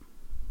 but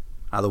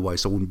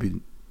otherwise I wouldn't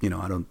be,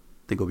 I don't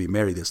think I'll be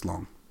married this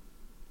long.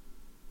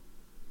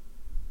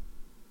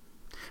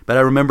 But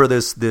I remember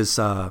this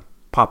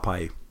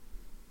Popeye,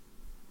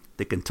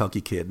 the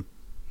Kentucky kid.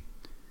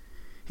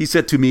 He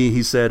said to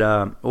me,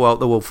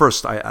 well,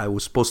 first I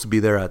was supposed to be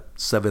there at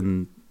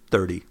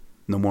 7:30 in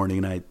the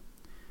morning,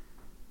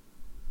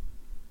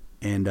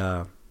 and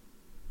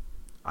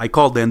I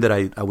called in that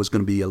I was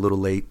going to be a little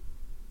late,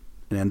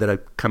 and ended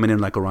up coming in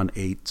like around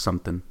 8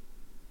 something.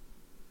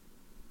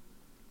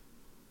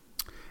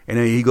 And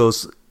then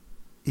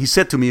he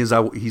said to me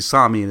he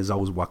saw me as I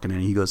was walking in,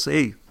 he goes,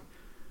 "Hey,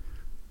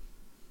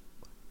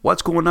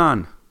 what's going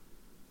on?"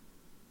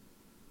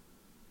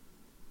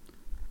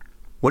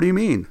 "What do you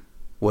mean,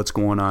 what's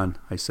going on?"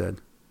 I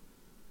said.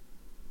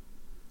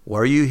 "Why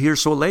are you here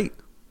so late?"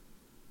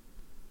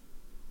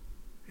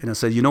 And I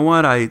said, "You know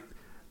what? I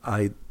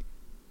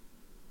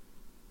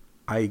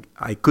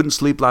couldn't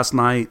sleep last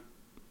night.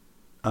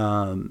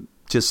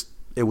 Just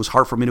it was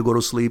hard for me to go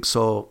to sleep.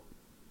 So,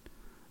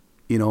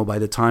 by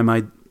the time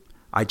I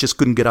just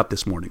couldn't get up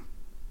this morning.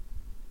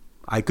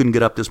 I couldn't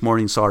get up this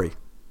morning. Sorry."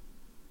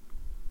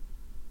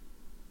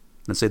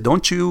 I said,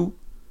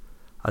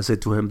 I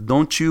said to him,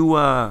 don't you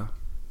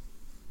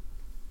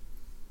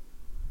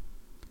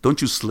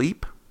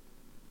sleep?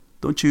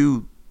 Do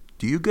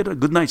you get a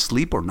good night's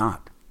sleep or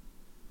not?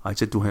 I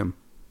said to him.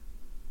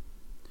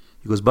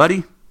 He goes,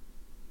 "Buddy,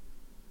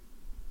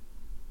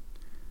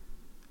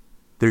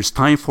 there's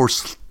time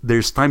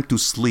to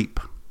sleep.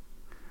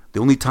 The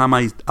only time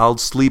I'll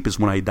sleep is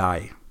when I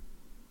die.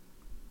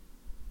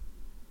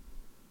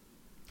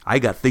 I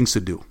got things to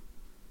do."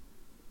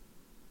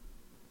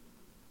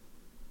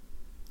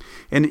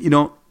 And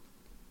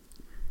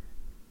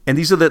and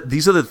these are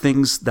the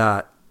things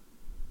that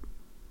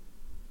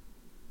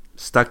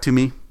stuck to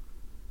me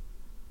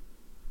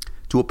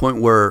to a point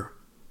where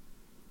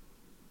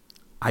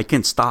I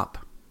can't stop.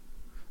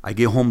 I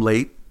get home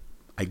late.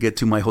 I get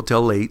to my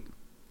hotel late.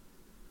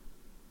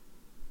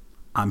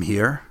 I'm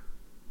here.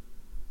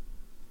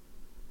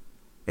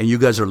 And you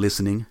guys are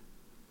listening.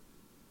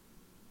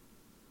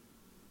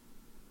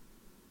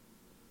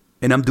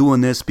 And I'm doing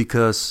this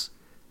because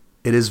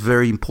it is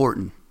very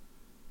important.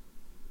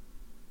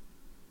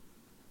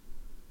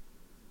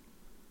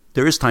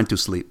 There is time to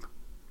sleep.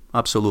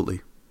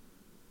 Absolutely.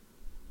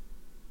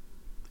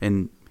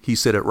 And he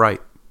said it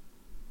right.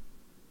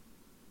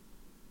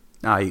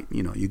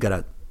 You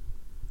gotta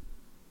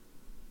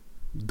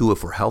do it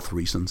for health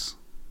reasons.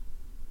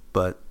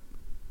 But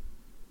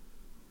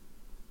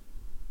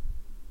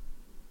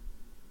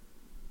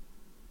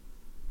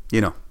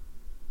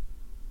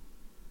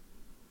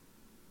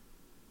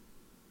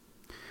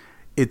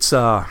it's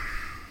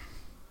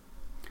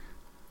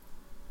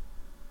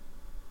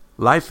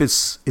life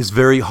is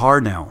very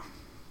hard now.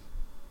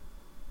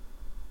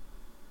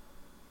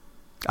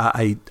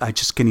 I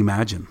just can't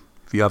imagine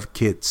if you have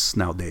kids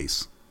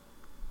nowadays.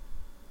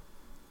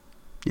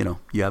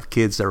 You have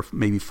kids that are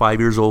maybe 5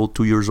 years old,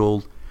 2 years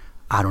old.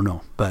 I don't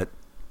know. But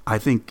I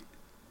think,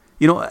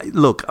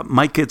 look,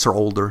 my kids are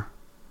older.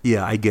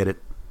 Yeah, I get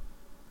it.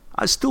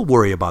 I still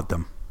worry about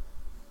them.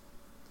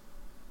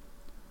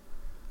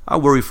 I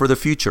worry for the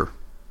future.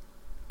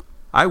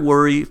 I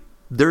worry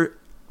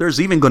there's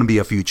even going to be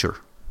a future.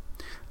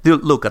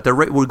 Look, at the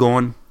rate we're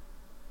going,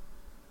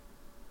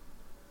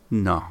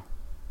 no.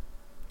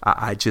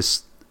 I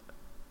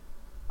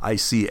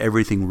see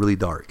everything really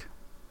dark.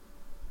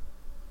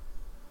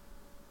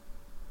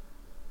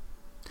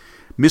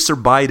 Mr.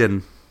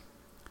 Biden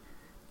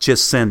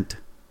just sent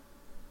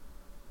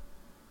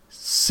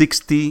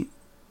 60,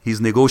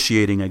 he's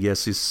negotiating, I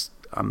guess.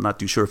 I'm not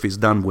too sure if he's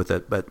done with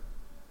it, but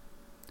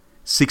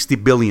 60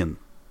 billion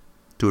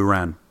to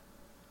Iran.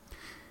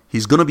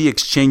 He's going to be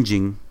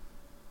exchanging,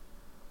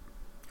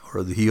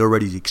 or he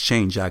already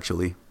exchanged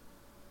actually,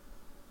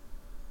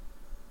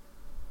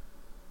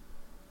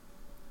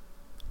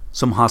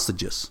 some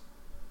hostages.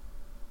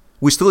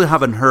 We still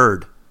haven't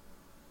heard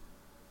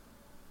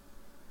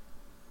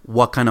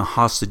what kind of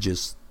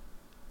hostages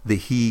that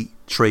he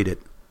traded,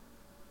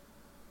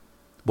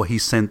 what he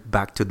sent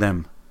back to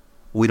them.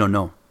 We don't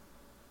know.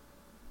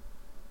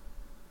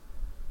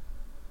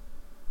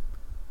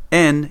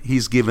 And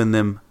he's given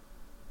them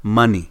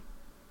money,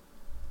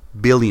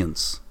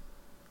 billions.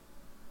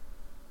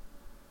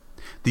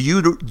 Do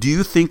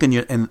you think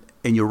in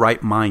your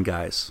right mind,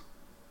 guys,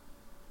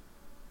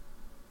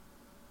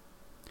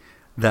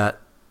 that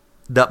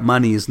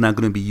money is not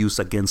going to be used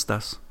against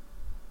us?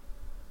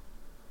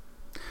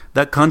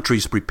 That country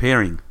is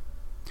preparing,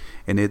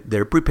 and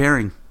they're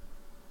preparing.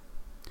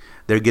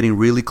 They're getting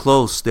really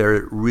close.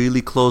 They're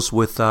really close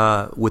with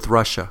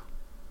Russia.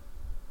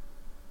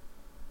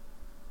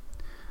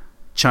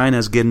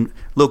 China's getting.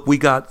 Look, we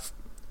got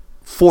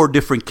 4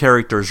 different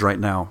characters right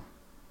now.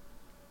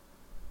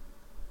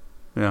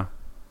 Yeah.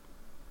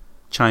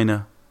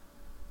 China,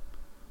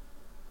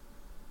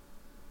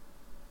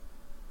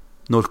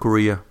 North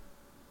Korea,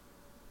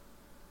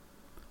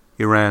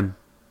 Iran,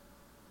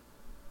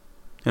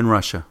 and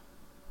Russia.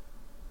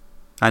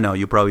 I know,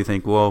 you probably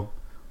think, well,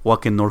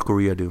 What can North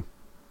Korea do?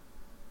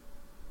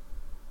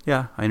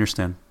 Yeah, I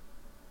understand.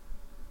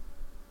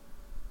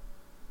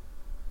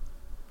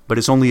 But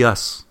it's only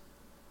us.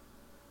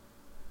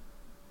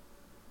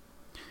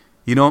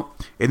 You know,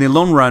 in the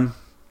long run,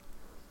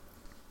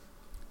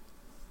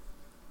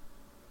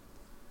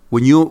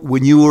 when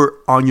you are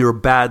on your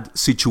bad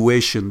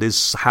situation,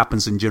 this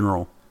happens in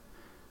general.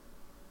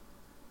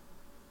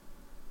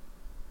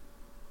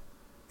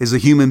 As a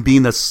human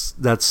being,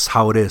 that's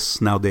how it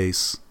is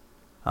nowadays.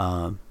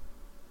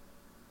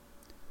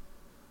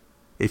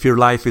 If your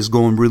life is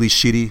going really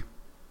shitty,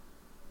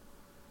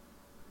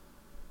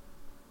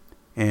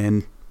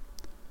 and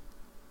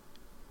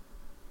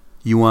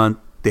you want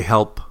the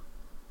help,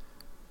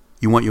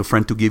 you want your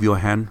friend to give you a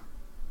hand,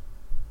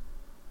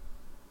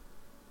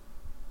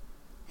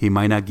 he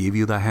might not give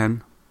you the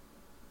hand.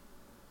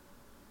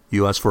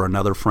 You ask for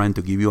another friend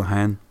to give you a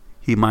hand,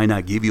 he might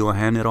not give you a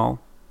hand at all.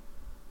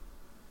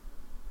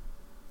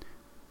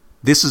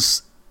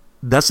 That's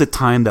the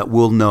time that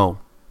we'll know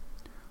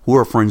who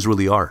our friends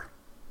really are.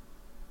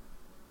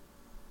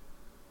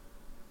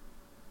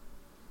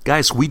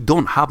 Guys, we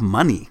don't have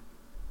money.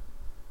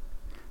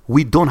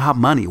 We don't have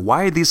money.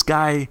 Why this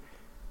guy...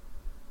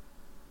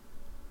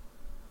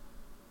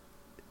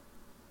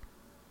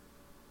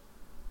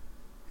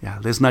 Yeah,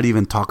 let's not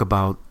even talk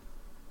about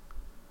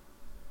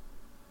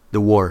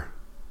the war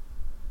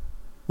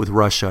with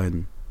Russia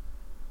and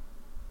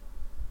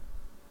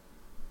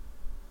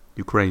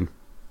Ukraine.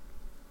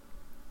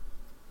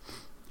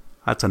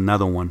 That's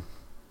another one.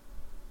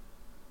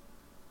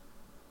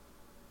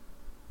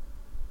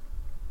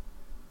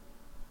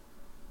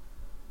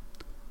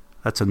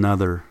 That's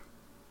another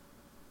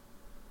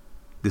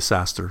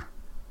disaster.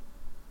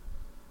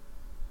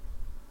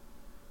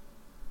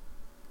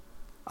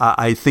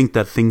 I think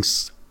that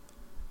things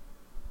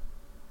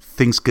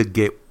could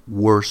get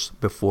worse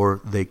before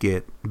they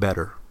get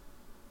better.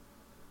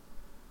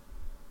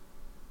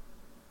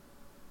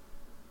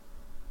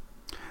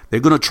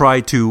 They're going to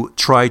try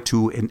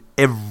to in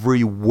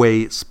every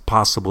way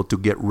possible to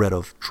get rid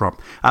of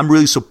Trump. I'm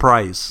really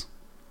surprised.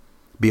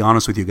 Be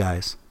honest with you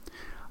guys.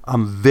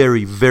 I'm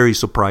very, very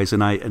surprised,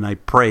 and I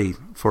pray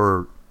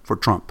for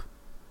Trump.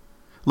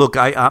 Look,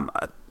 I'm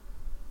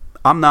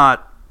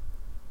not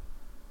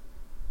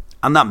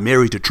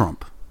married to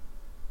Trump.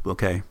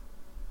 Okay,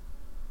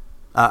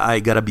 I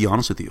gotta be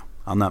honest with you.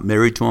 I'm not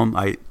married to him.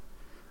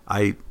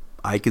 I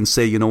can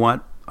say, you know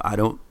what? I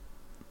don't.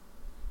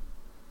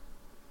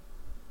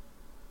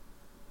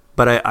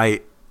 But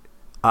I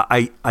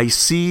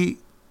see.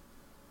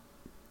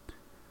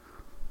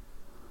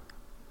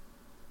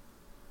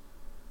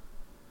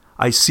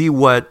 I see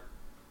what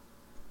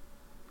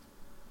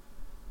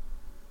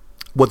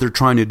they're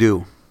trying to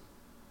do,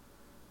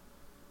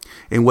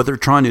 and what they're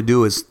trying to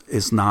do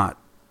is not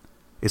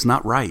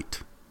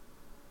right.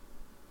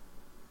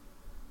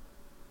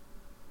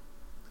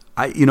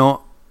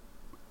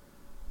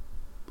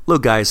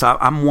 Look, guys,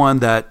 I'm one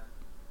that,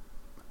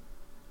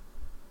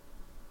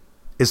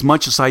 as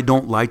much as I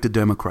don't like the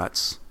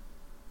Democrats,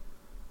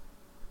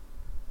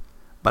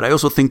 but I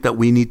also think that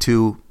we need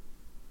to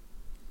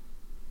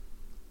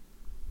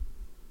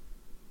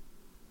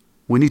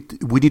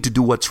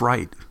do what's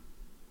right.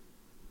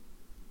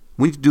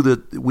 We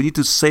need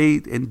to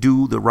say and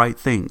do the right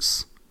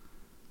things.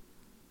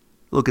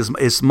 Look,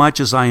 as much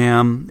as I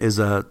am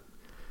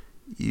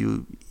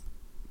you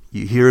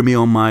hear me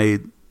on my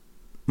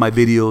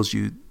videos,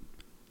 you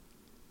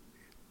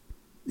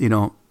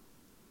know,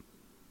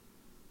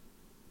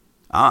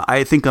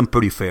 I think I'm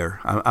pretty fair.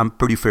 I'm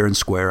pretty fair and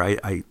square.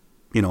 I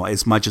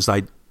as much as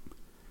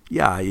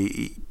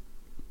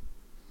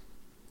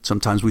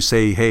sometimes we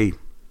say, hey,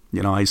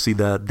 I see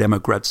the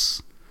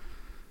Democrats,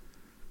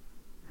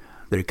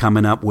 they're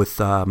coming up with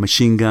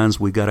machine guns.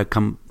 We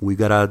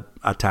gotta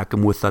attack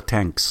them with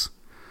tanks.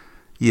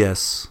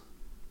 Yes,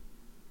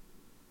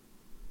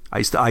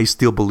 I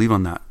still believe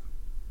on that,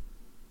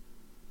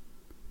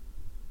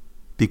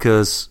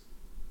 because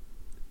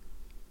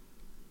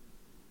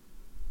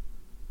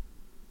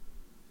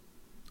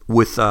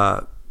with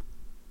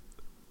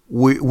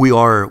we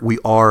are.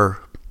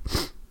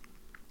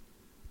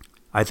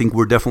 I think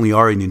we definitely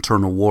are in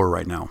internal war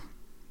right now,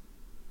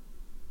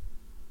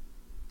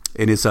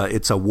 and it's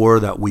a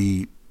war that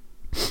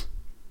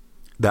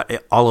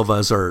all of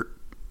us are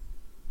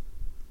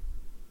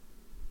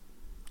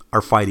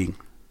fighting,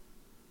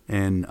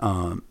 and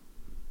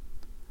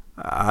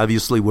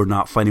obviously we're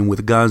not fighting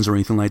with guns or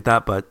anything like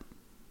that. But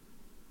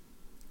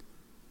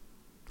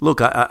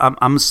look,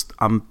 I'm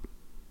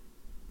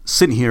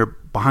sitting here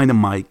behind a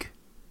mic.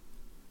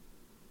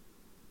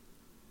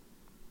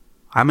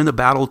 I'm in the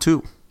battle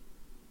too.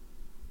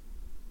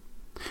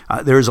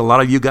 There's a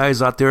lot of you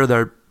guys out there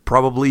that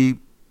probably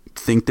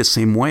think the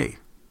same way.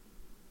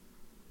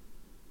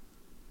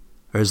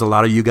 There's a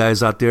lot of you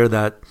guys out there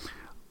that,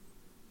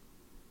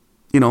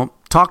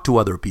 talk to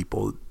other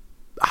people,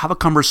 have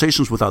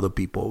conversations with other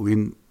people.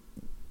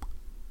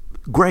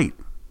 Great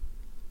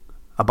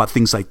about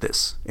things like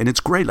this. And it's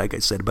great, like I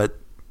said, but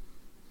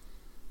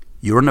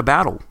you're in a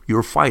battle.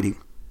 You're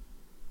fighting.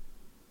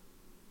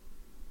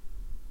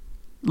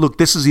 look,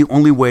 this is the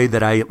only way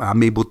that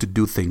I'm able to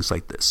do things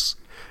like this.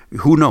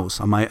 Who knows?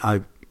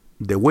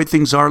 The way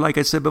things are, like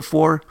I said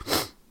before,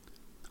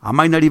 I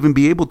might not even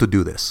be able to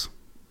do this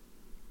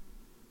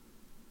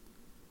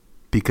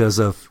because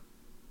of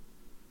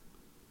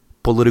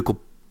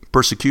political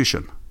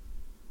persecution.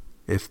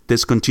 If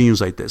this continues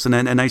like this,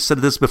 and I said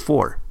this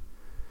before,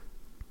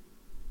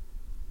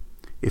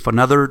 if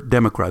another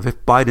Democrat,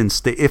 if Biden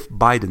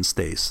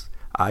stays,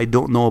 I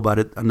don't know about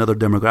it. Another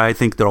Democrat, I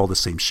think they're all the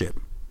same shit.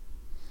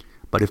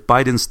 But if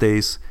Biden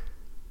stays,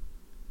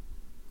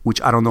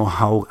 which I don't know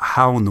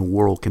how in the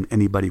world can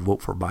anybody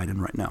vote for Biden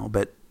right now,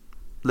 but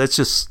let's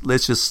just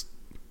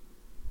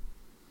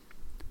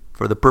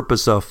for the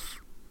purpose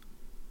of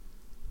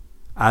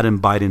adding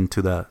Biden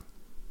to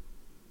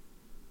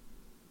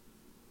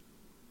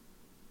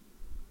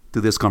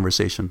this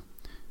conversation,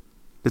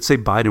 let's say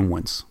Biden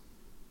wins.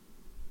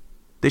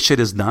 This shit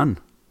is done.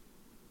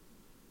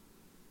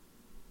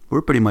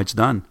 We're pretty much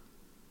done.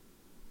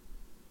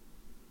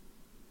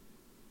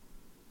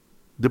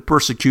 The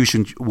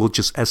persecution will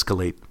just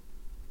escalate,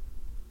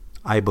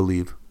 I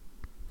believe.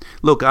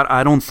 Look,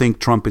 I don't think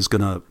Trump is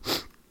going to,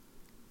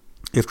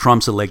 if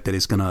Trump's elected,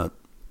 is going to,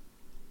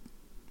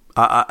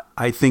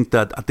 I think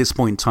that at this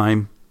point in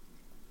time,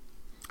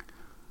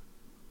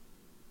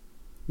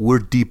 we're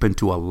deep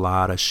into a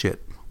lot of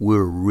shit.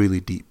 We're really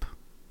deep.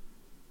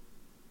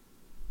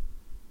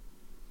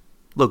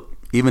 Look,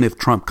 even if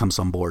Trump comes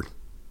on board,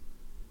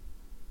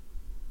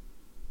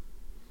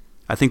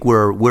 I think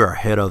we're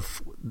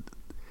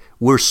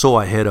so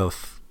ahead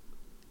of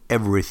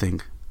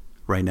everything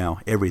right now.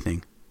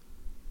 Everything.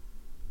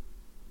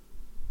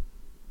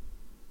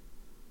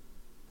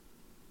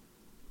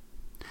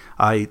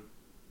 I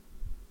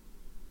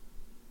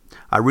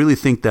really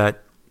think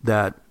that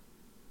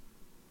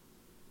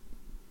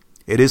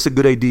it is a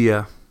good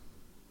idea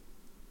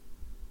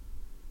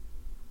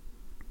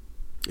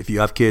if you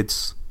have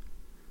kids,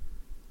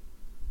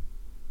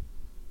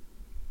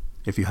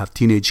 if you have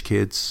teenage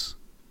kids,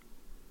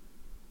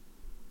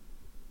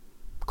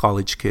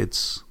 college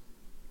kids,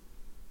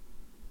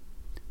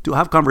 to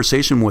have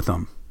conversation with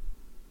them.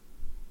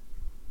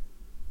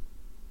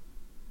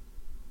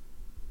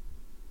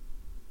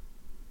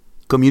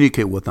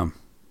 Communicate with them.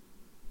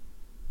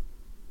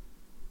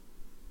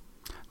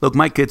 Look,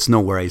 my kids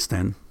know where I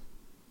stand.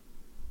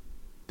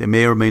 They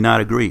may or may not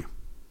agree.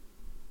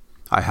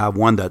 I have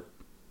one that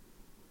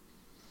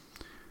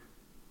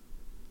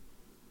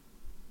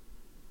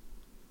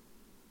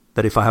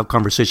if I have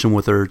conversation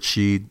with her,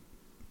 she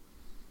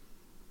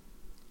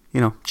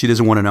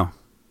doesn't want to know.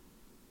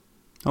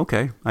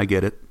 Okay, I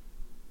get it.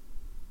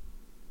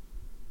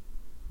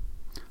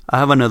 I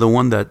have another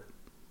one that,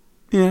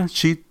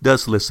 she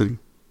does listen.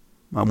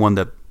 One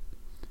that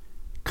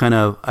kind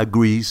of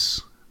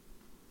agrees,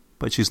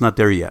 but she's not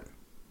there yet.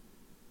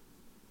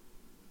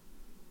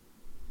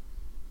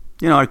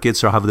 Our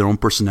kids have their own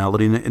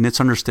personality, and it's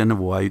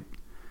understandable. I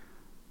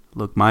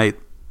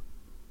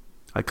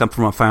come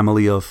from a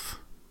family of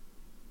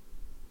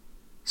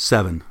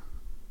 7.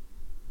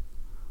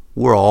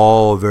 We're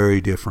all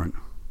very different.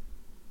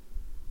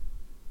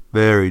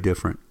 Very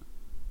different.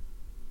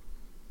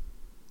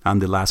 I'm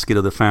the last kid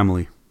of the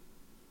family.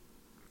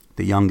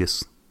 The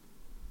youngest.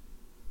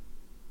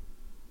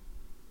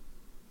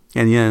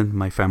 And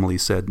my family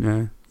said,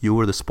 you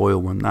were the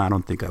spoiled one. No, I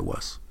don't think I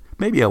was.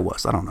 Maybe I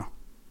was. I don't know.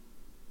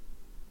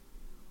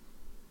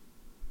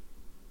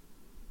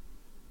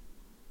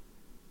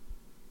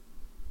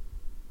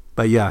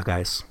 But yeah,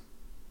 guys.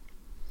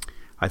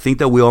 I think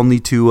that we all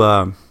need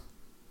to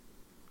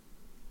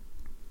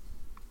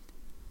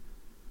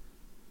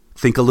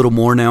think a little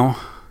more now.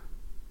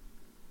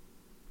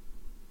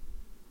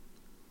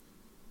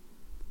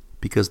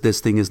 Because this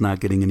thing is not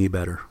getting any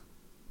better.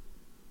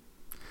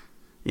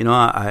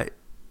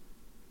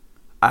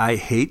 I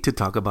hate to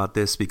talk about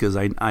this because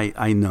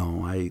I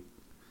know.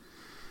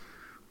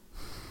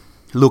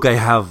 Look, I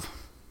have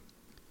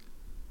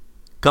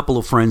a couple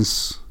of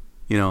friends,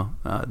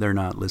 they're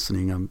not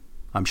listening.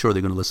 I'm sure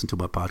they're going to listen to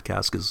my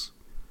podcast because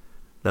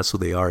that's who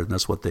they are and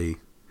that's what they'll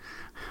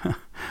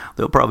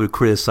probably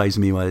criticize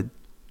me. I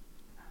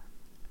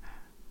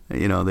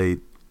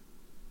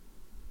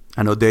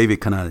know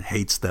David kind of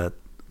hates that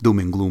doom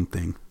and gloom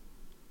thing,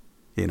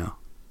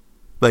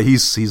 but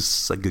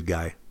he's a good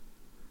guy.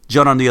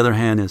 John, on the other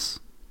hand, is,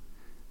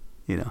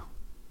 he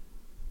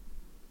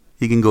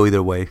can go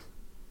either way.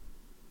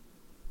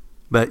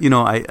 But,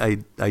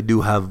 I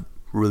do have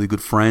really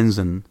good friends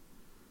and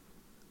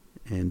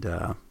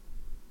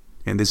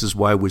this is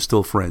why we're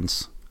still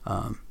friends.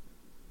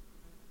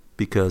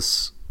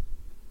 Because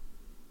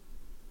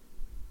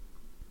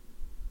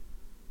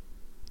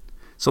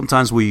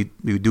sometimes we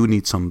do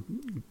need some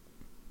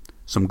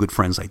good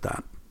friends like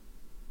that.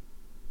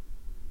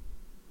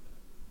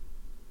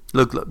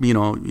 Look,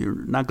 you're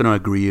not going to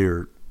agree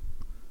or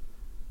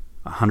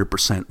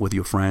 100% with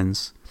your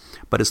friends,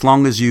 but as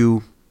long as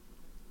you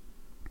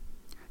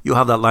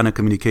have that line of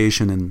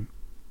communication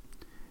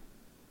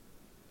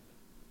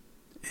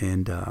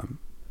and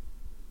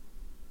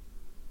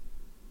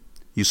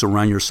you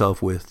surround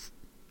yourself with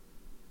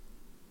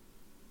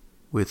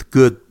with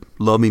good,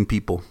 loving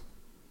people.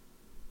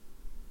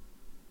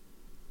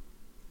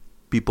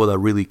 People that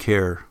really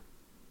care.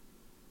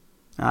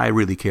 I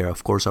really care.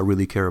 Of course, I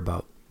really care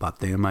about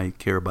them. I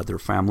care about their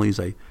families.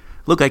 I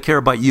care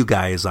about you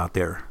guys out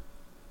there.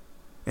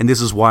 And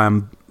this is why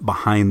I'm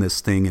behind this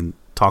thing and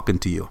talking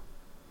to you.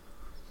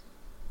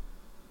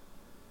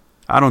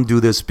 I don't do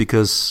this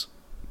because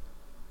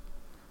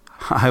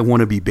I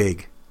want to be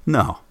big.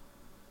 No.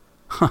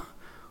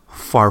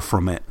 Far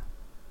from it.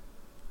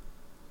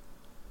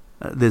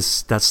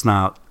 That's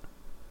not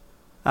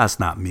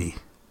me.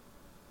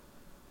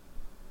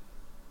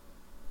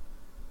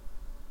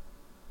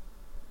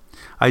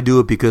 I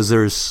do it because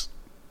there's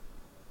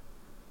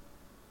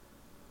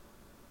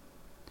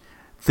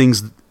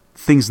things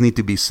need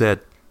to be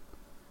said.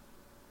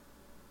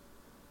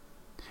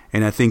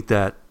 And I think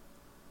that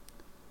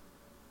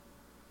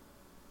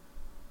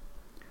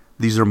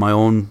these are my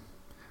own,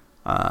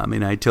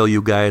 I tell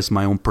you guys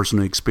my own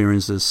personal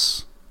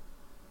experiences.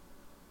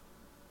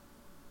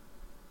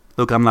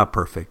 Look, I'm not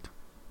perfect.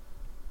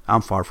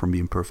 I'm far from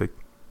being perfect.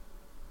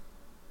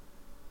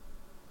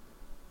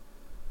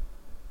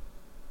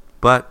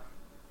 But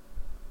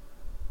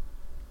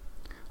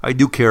I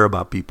do care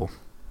about people.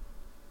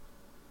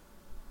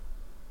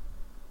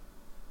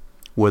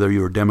 Whether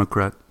you're a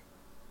Democrat,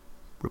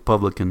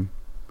 Republican,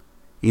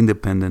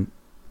 Independent,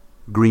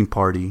 Green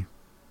Party,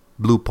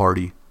 Blue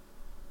Party,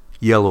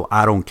 Yellow,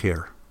 I don't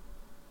care.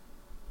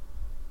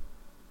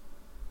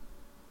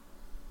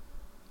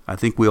 I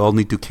think we all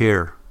need to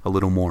care a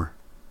little more.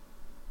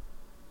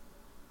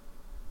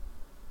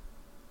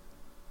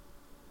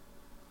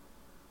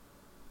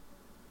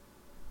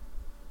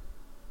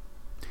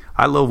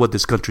 I love what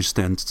this country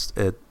stands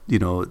at,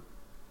 to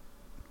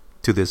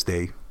this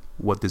day.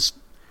 What this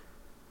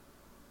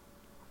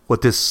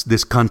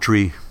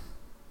country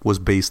was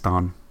based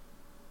on,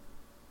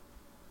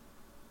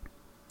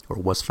 or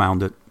was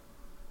founded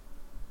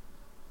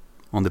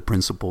on the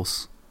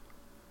principles,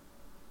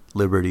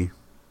 liberty.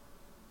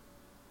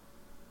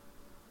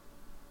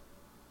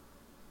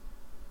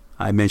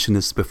 I mentioned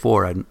this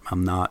before.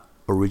 I'm not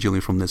originally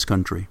from this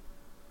country.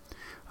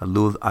 I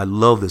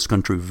love this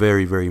country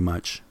very, very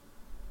much.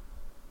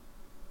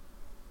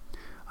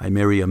 I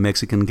marry a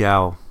Mexican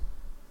gal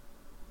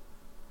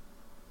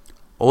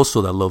also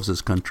that loves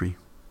this country.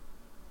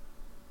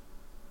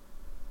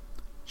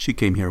 She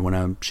came here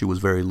when she was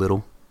very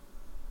little.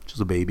 She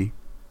was a baby.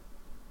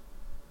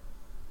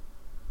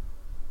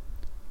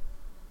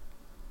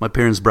 My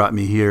parents brought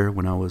me here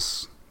when I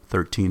was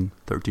 13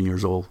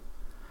 years old.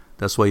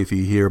 That's why if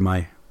you hear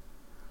my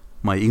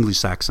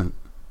English accent,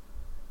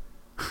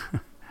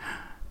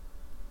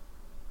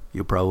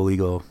 you'll probably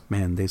go,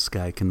 man, this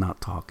guy cannot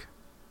talk.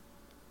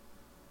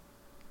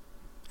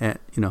 And,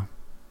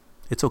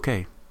 it's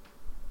okay.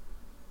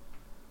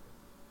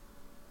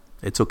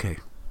 It's okay.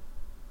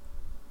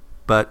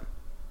 But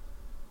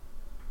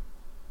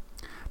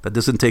that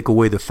doesn't take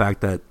away the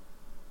fact that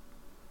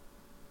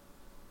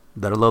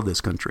I love this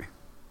country.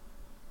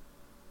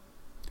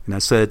 And I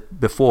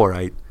said before,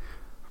 I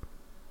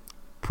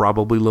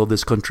probably love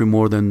this country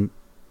more than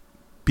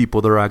people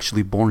that are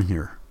actually born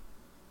here,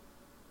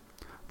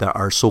 that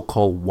are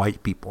so-called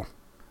white people,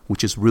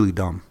 which is really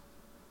dumb.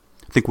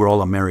 I think we're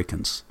all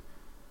Americans.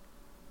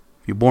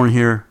 If you're born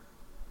here,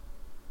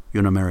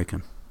 you're an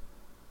American.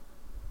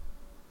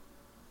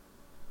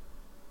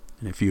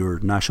 And if you're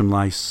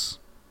nationalized,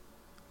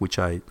 which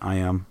I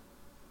am,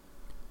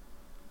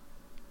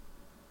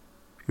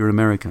 you're an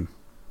American.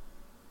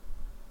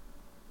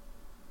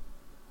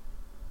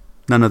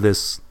 None of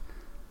this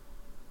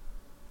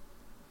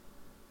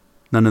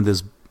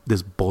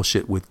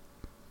bullshit with,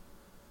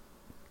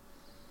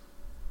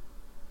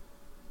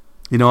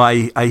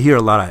 I hear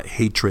a lot of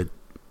hatred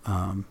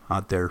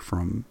out there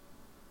from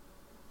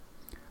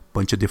a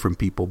bunch of different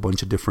people,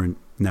 bunch of different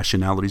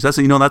nationalities. That's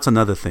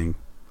another thing.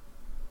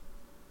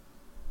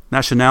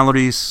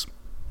 Nationalities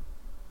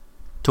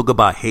talk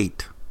about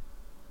hate.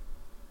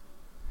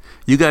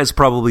 You guys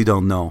probably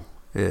don't know.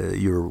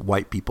 You're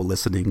white people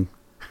listening.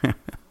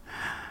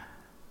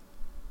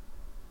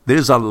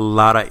 There's a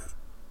lot of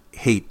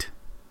hate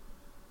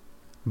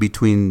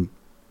between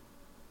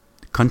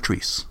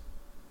countries,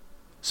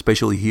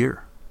 especially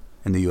here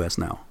in the U.S.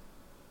 now.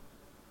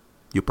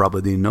 You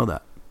probably didn't know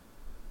that.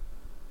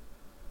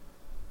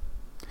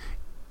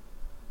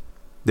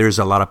 There's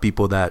a lot of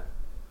people that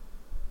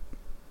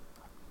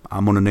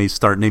I'm going to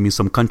start naming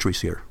some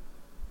countries here.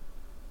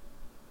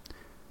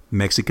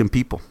 Mexican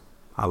people.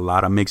 A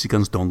lot of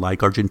Mexicans don't like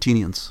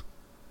Argentinians.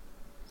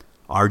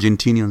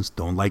 Argentinians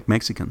don't like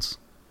Mexicans.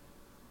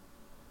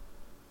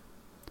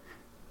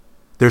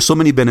 There's so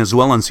many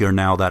Venezuelans here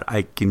now that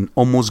I can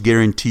almost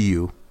guarantee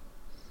you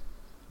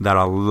that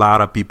a lot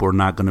of people are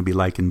not going to be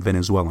liking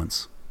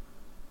Venezuelans.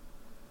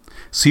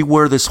 See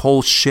where this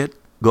whole shit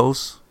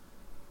goes?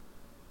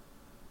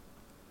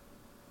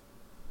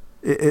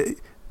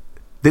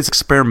 This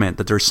experiment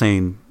that they're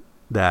saying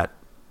that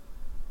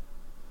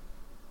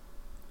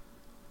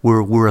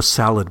we're a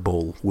salad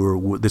bowl.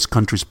 We're this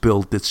country's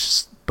built. It's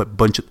just a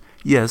bunch of,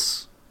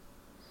 yes,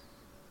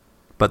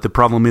 But the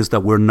problem is that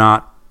we're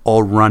not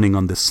all running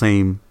on the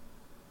same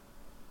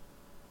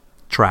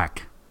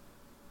track.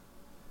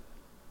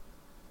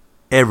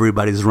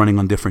 Everybody's running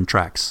on different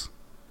tracks.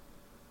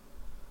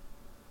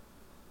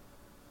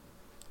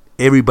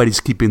 Everybody's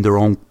keeping their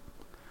own.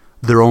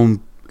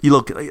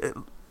 You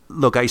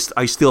look.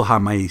 I still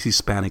have my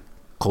Hispanic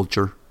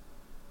culture.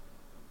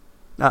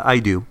 I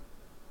do.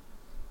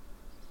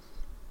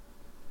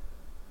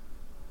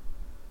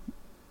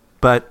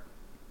 But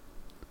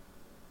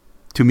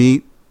to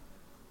me,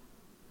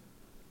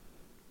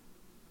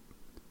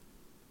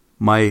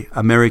 my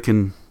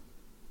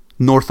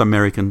North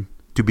American,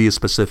 to be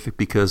specific,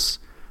 because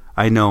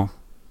I know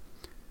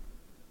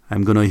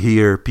I'm going to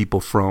hear people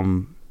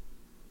from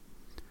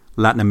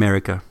Latin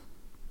America.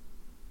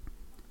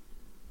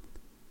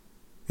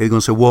 They're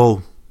going to say,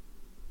 whoa,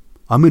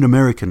 I'm an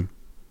American.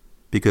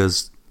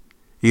 Because,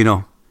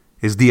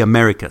 it's the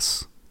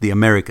Americas. The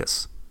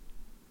Americas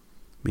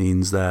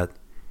means that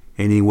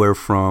anywhere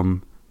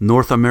from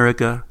North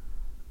America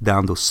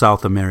down to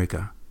South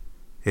America,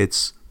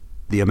 it's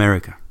the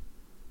America.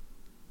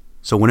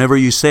 So whenever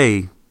you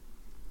say,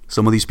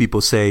 some of these people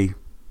say,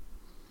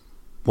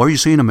 why are you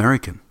saying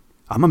American?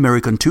 I'm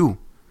American too.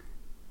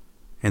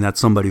 And that's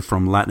somebody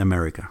from Latin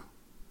America.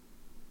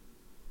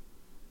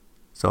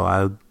 So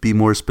I'll be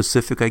more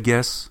specific, I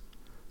guess.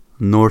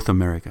 North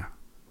America.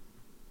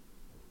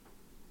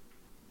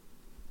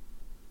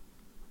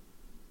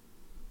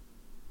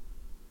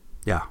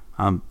 Yeah,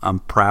 I'm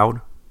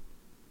proud.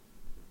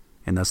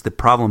 And that's the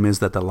problem, is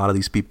that a lot of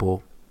these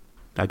people,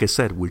 like I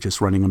said, we're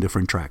just running on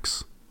different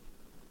tracks.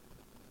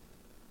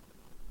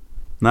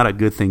 Not a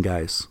good thing,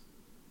 guys.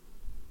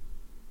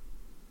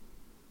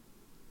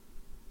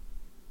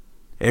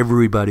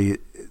 Everybody,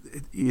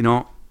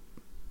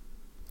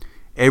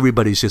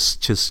 everybody's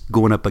just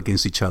going up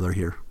against each other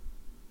here.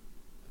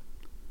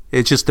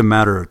 It's just a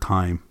matter of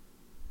time.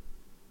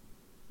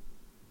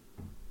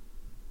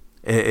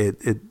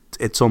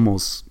 It's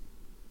almost,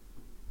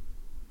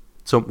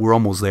 so we're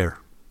almost there.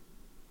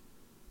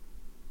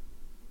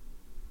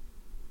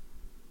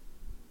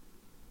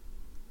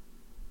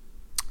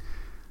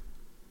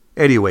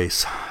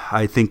 Anyways,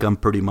 I think I'm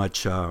pretty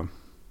much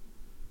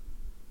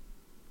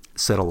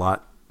said a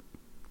lot.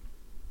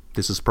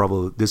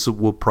 This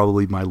will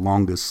probably be my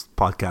longest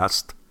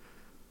podcast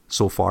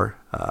so far.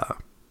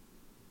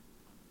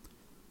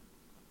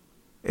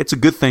 It's a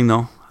good thing,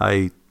 though.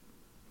 I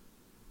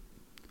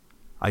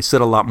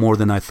said a lot more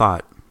than I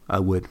thought I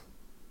would.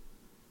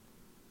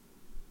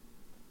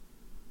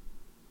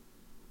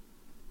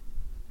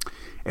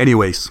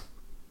 Anyways,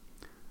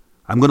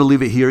 I'm going to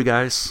leave it here,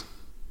 guys.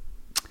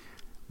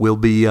 We'll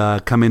be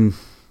coming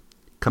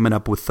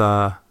up with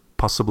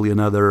possibly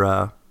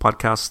another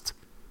podcast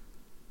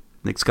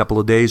next couple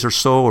of days or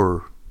so,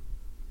 or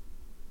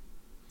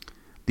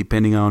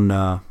depending on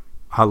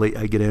how late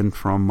I get in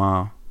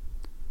from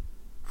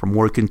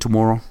working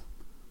tomorrow.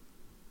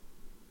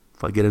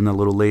 If I get in a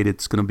little late,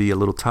 it's going to be a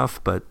little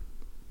tough, but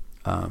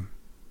I'll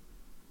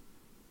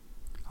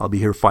be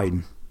here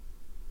fighting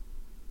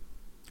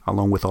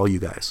along with all you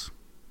guys.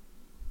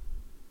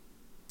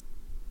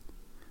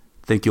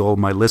 Thank you all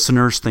my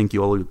listeners. Thank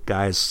you all you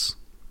guys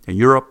in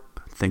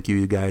Europe. Thank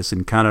you guys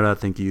in Canada.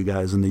 Thank you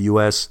guys in the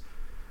US.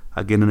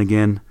 Again and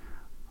again,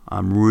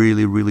 I'm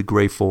really, really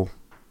grateful,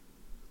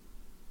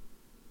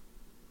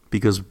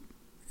 because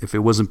if it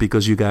wasn't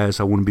because you guys,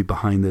 I wouldn't be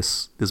behind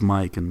this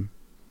mic and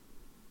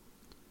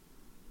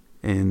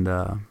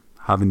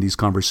having these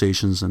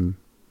conversations and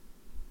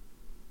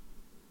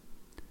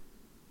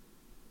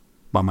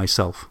by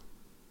myself.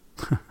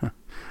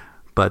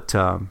 But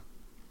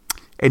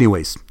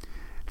anyways,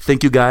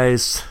 thank you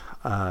guys.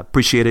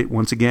 Appreciate it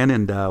once again,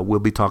 and we'll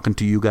be talking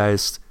to you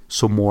guys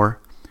some more.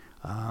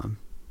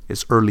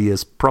 As early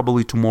as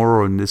probably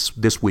tomorrow and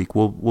this week,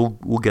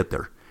 we'll get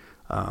there.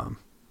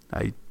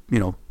 I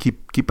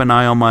keep an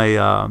eye on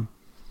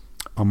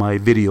my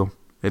video.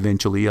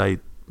 Eventually, I'm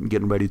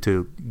getting ready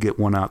to get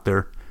one out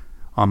there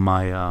on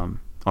my on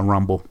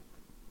Rumble.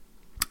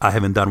 I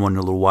haven't done one in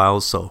a little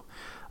while, so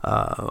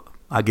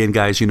again,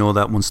 guys,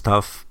 that one's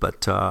tough, but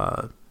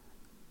the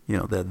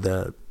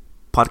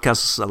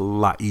podcast is a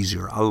lot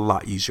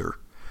easier.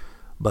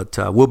 But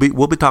we'll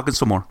be talking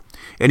some more.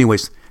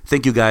 Anyways,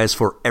 thank you guys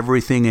for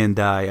everything, and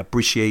I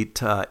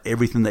appreciate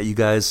everything that you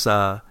guys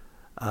are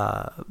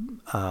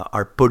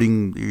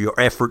putting your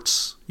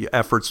efforts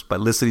by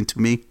listening to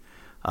me.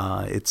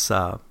 It's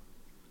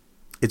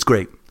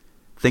great.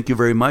 Thank you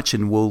very much,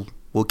 and we'll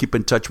keep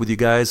in touch with you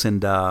guys,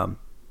 and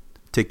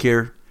take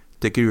care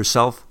of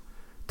yourself,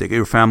 take care of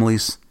your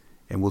families,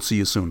 and we'll see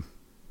you soon.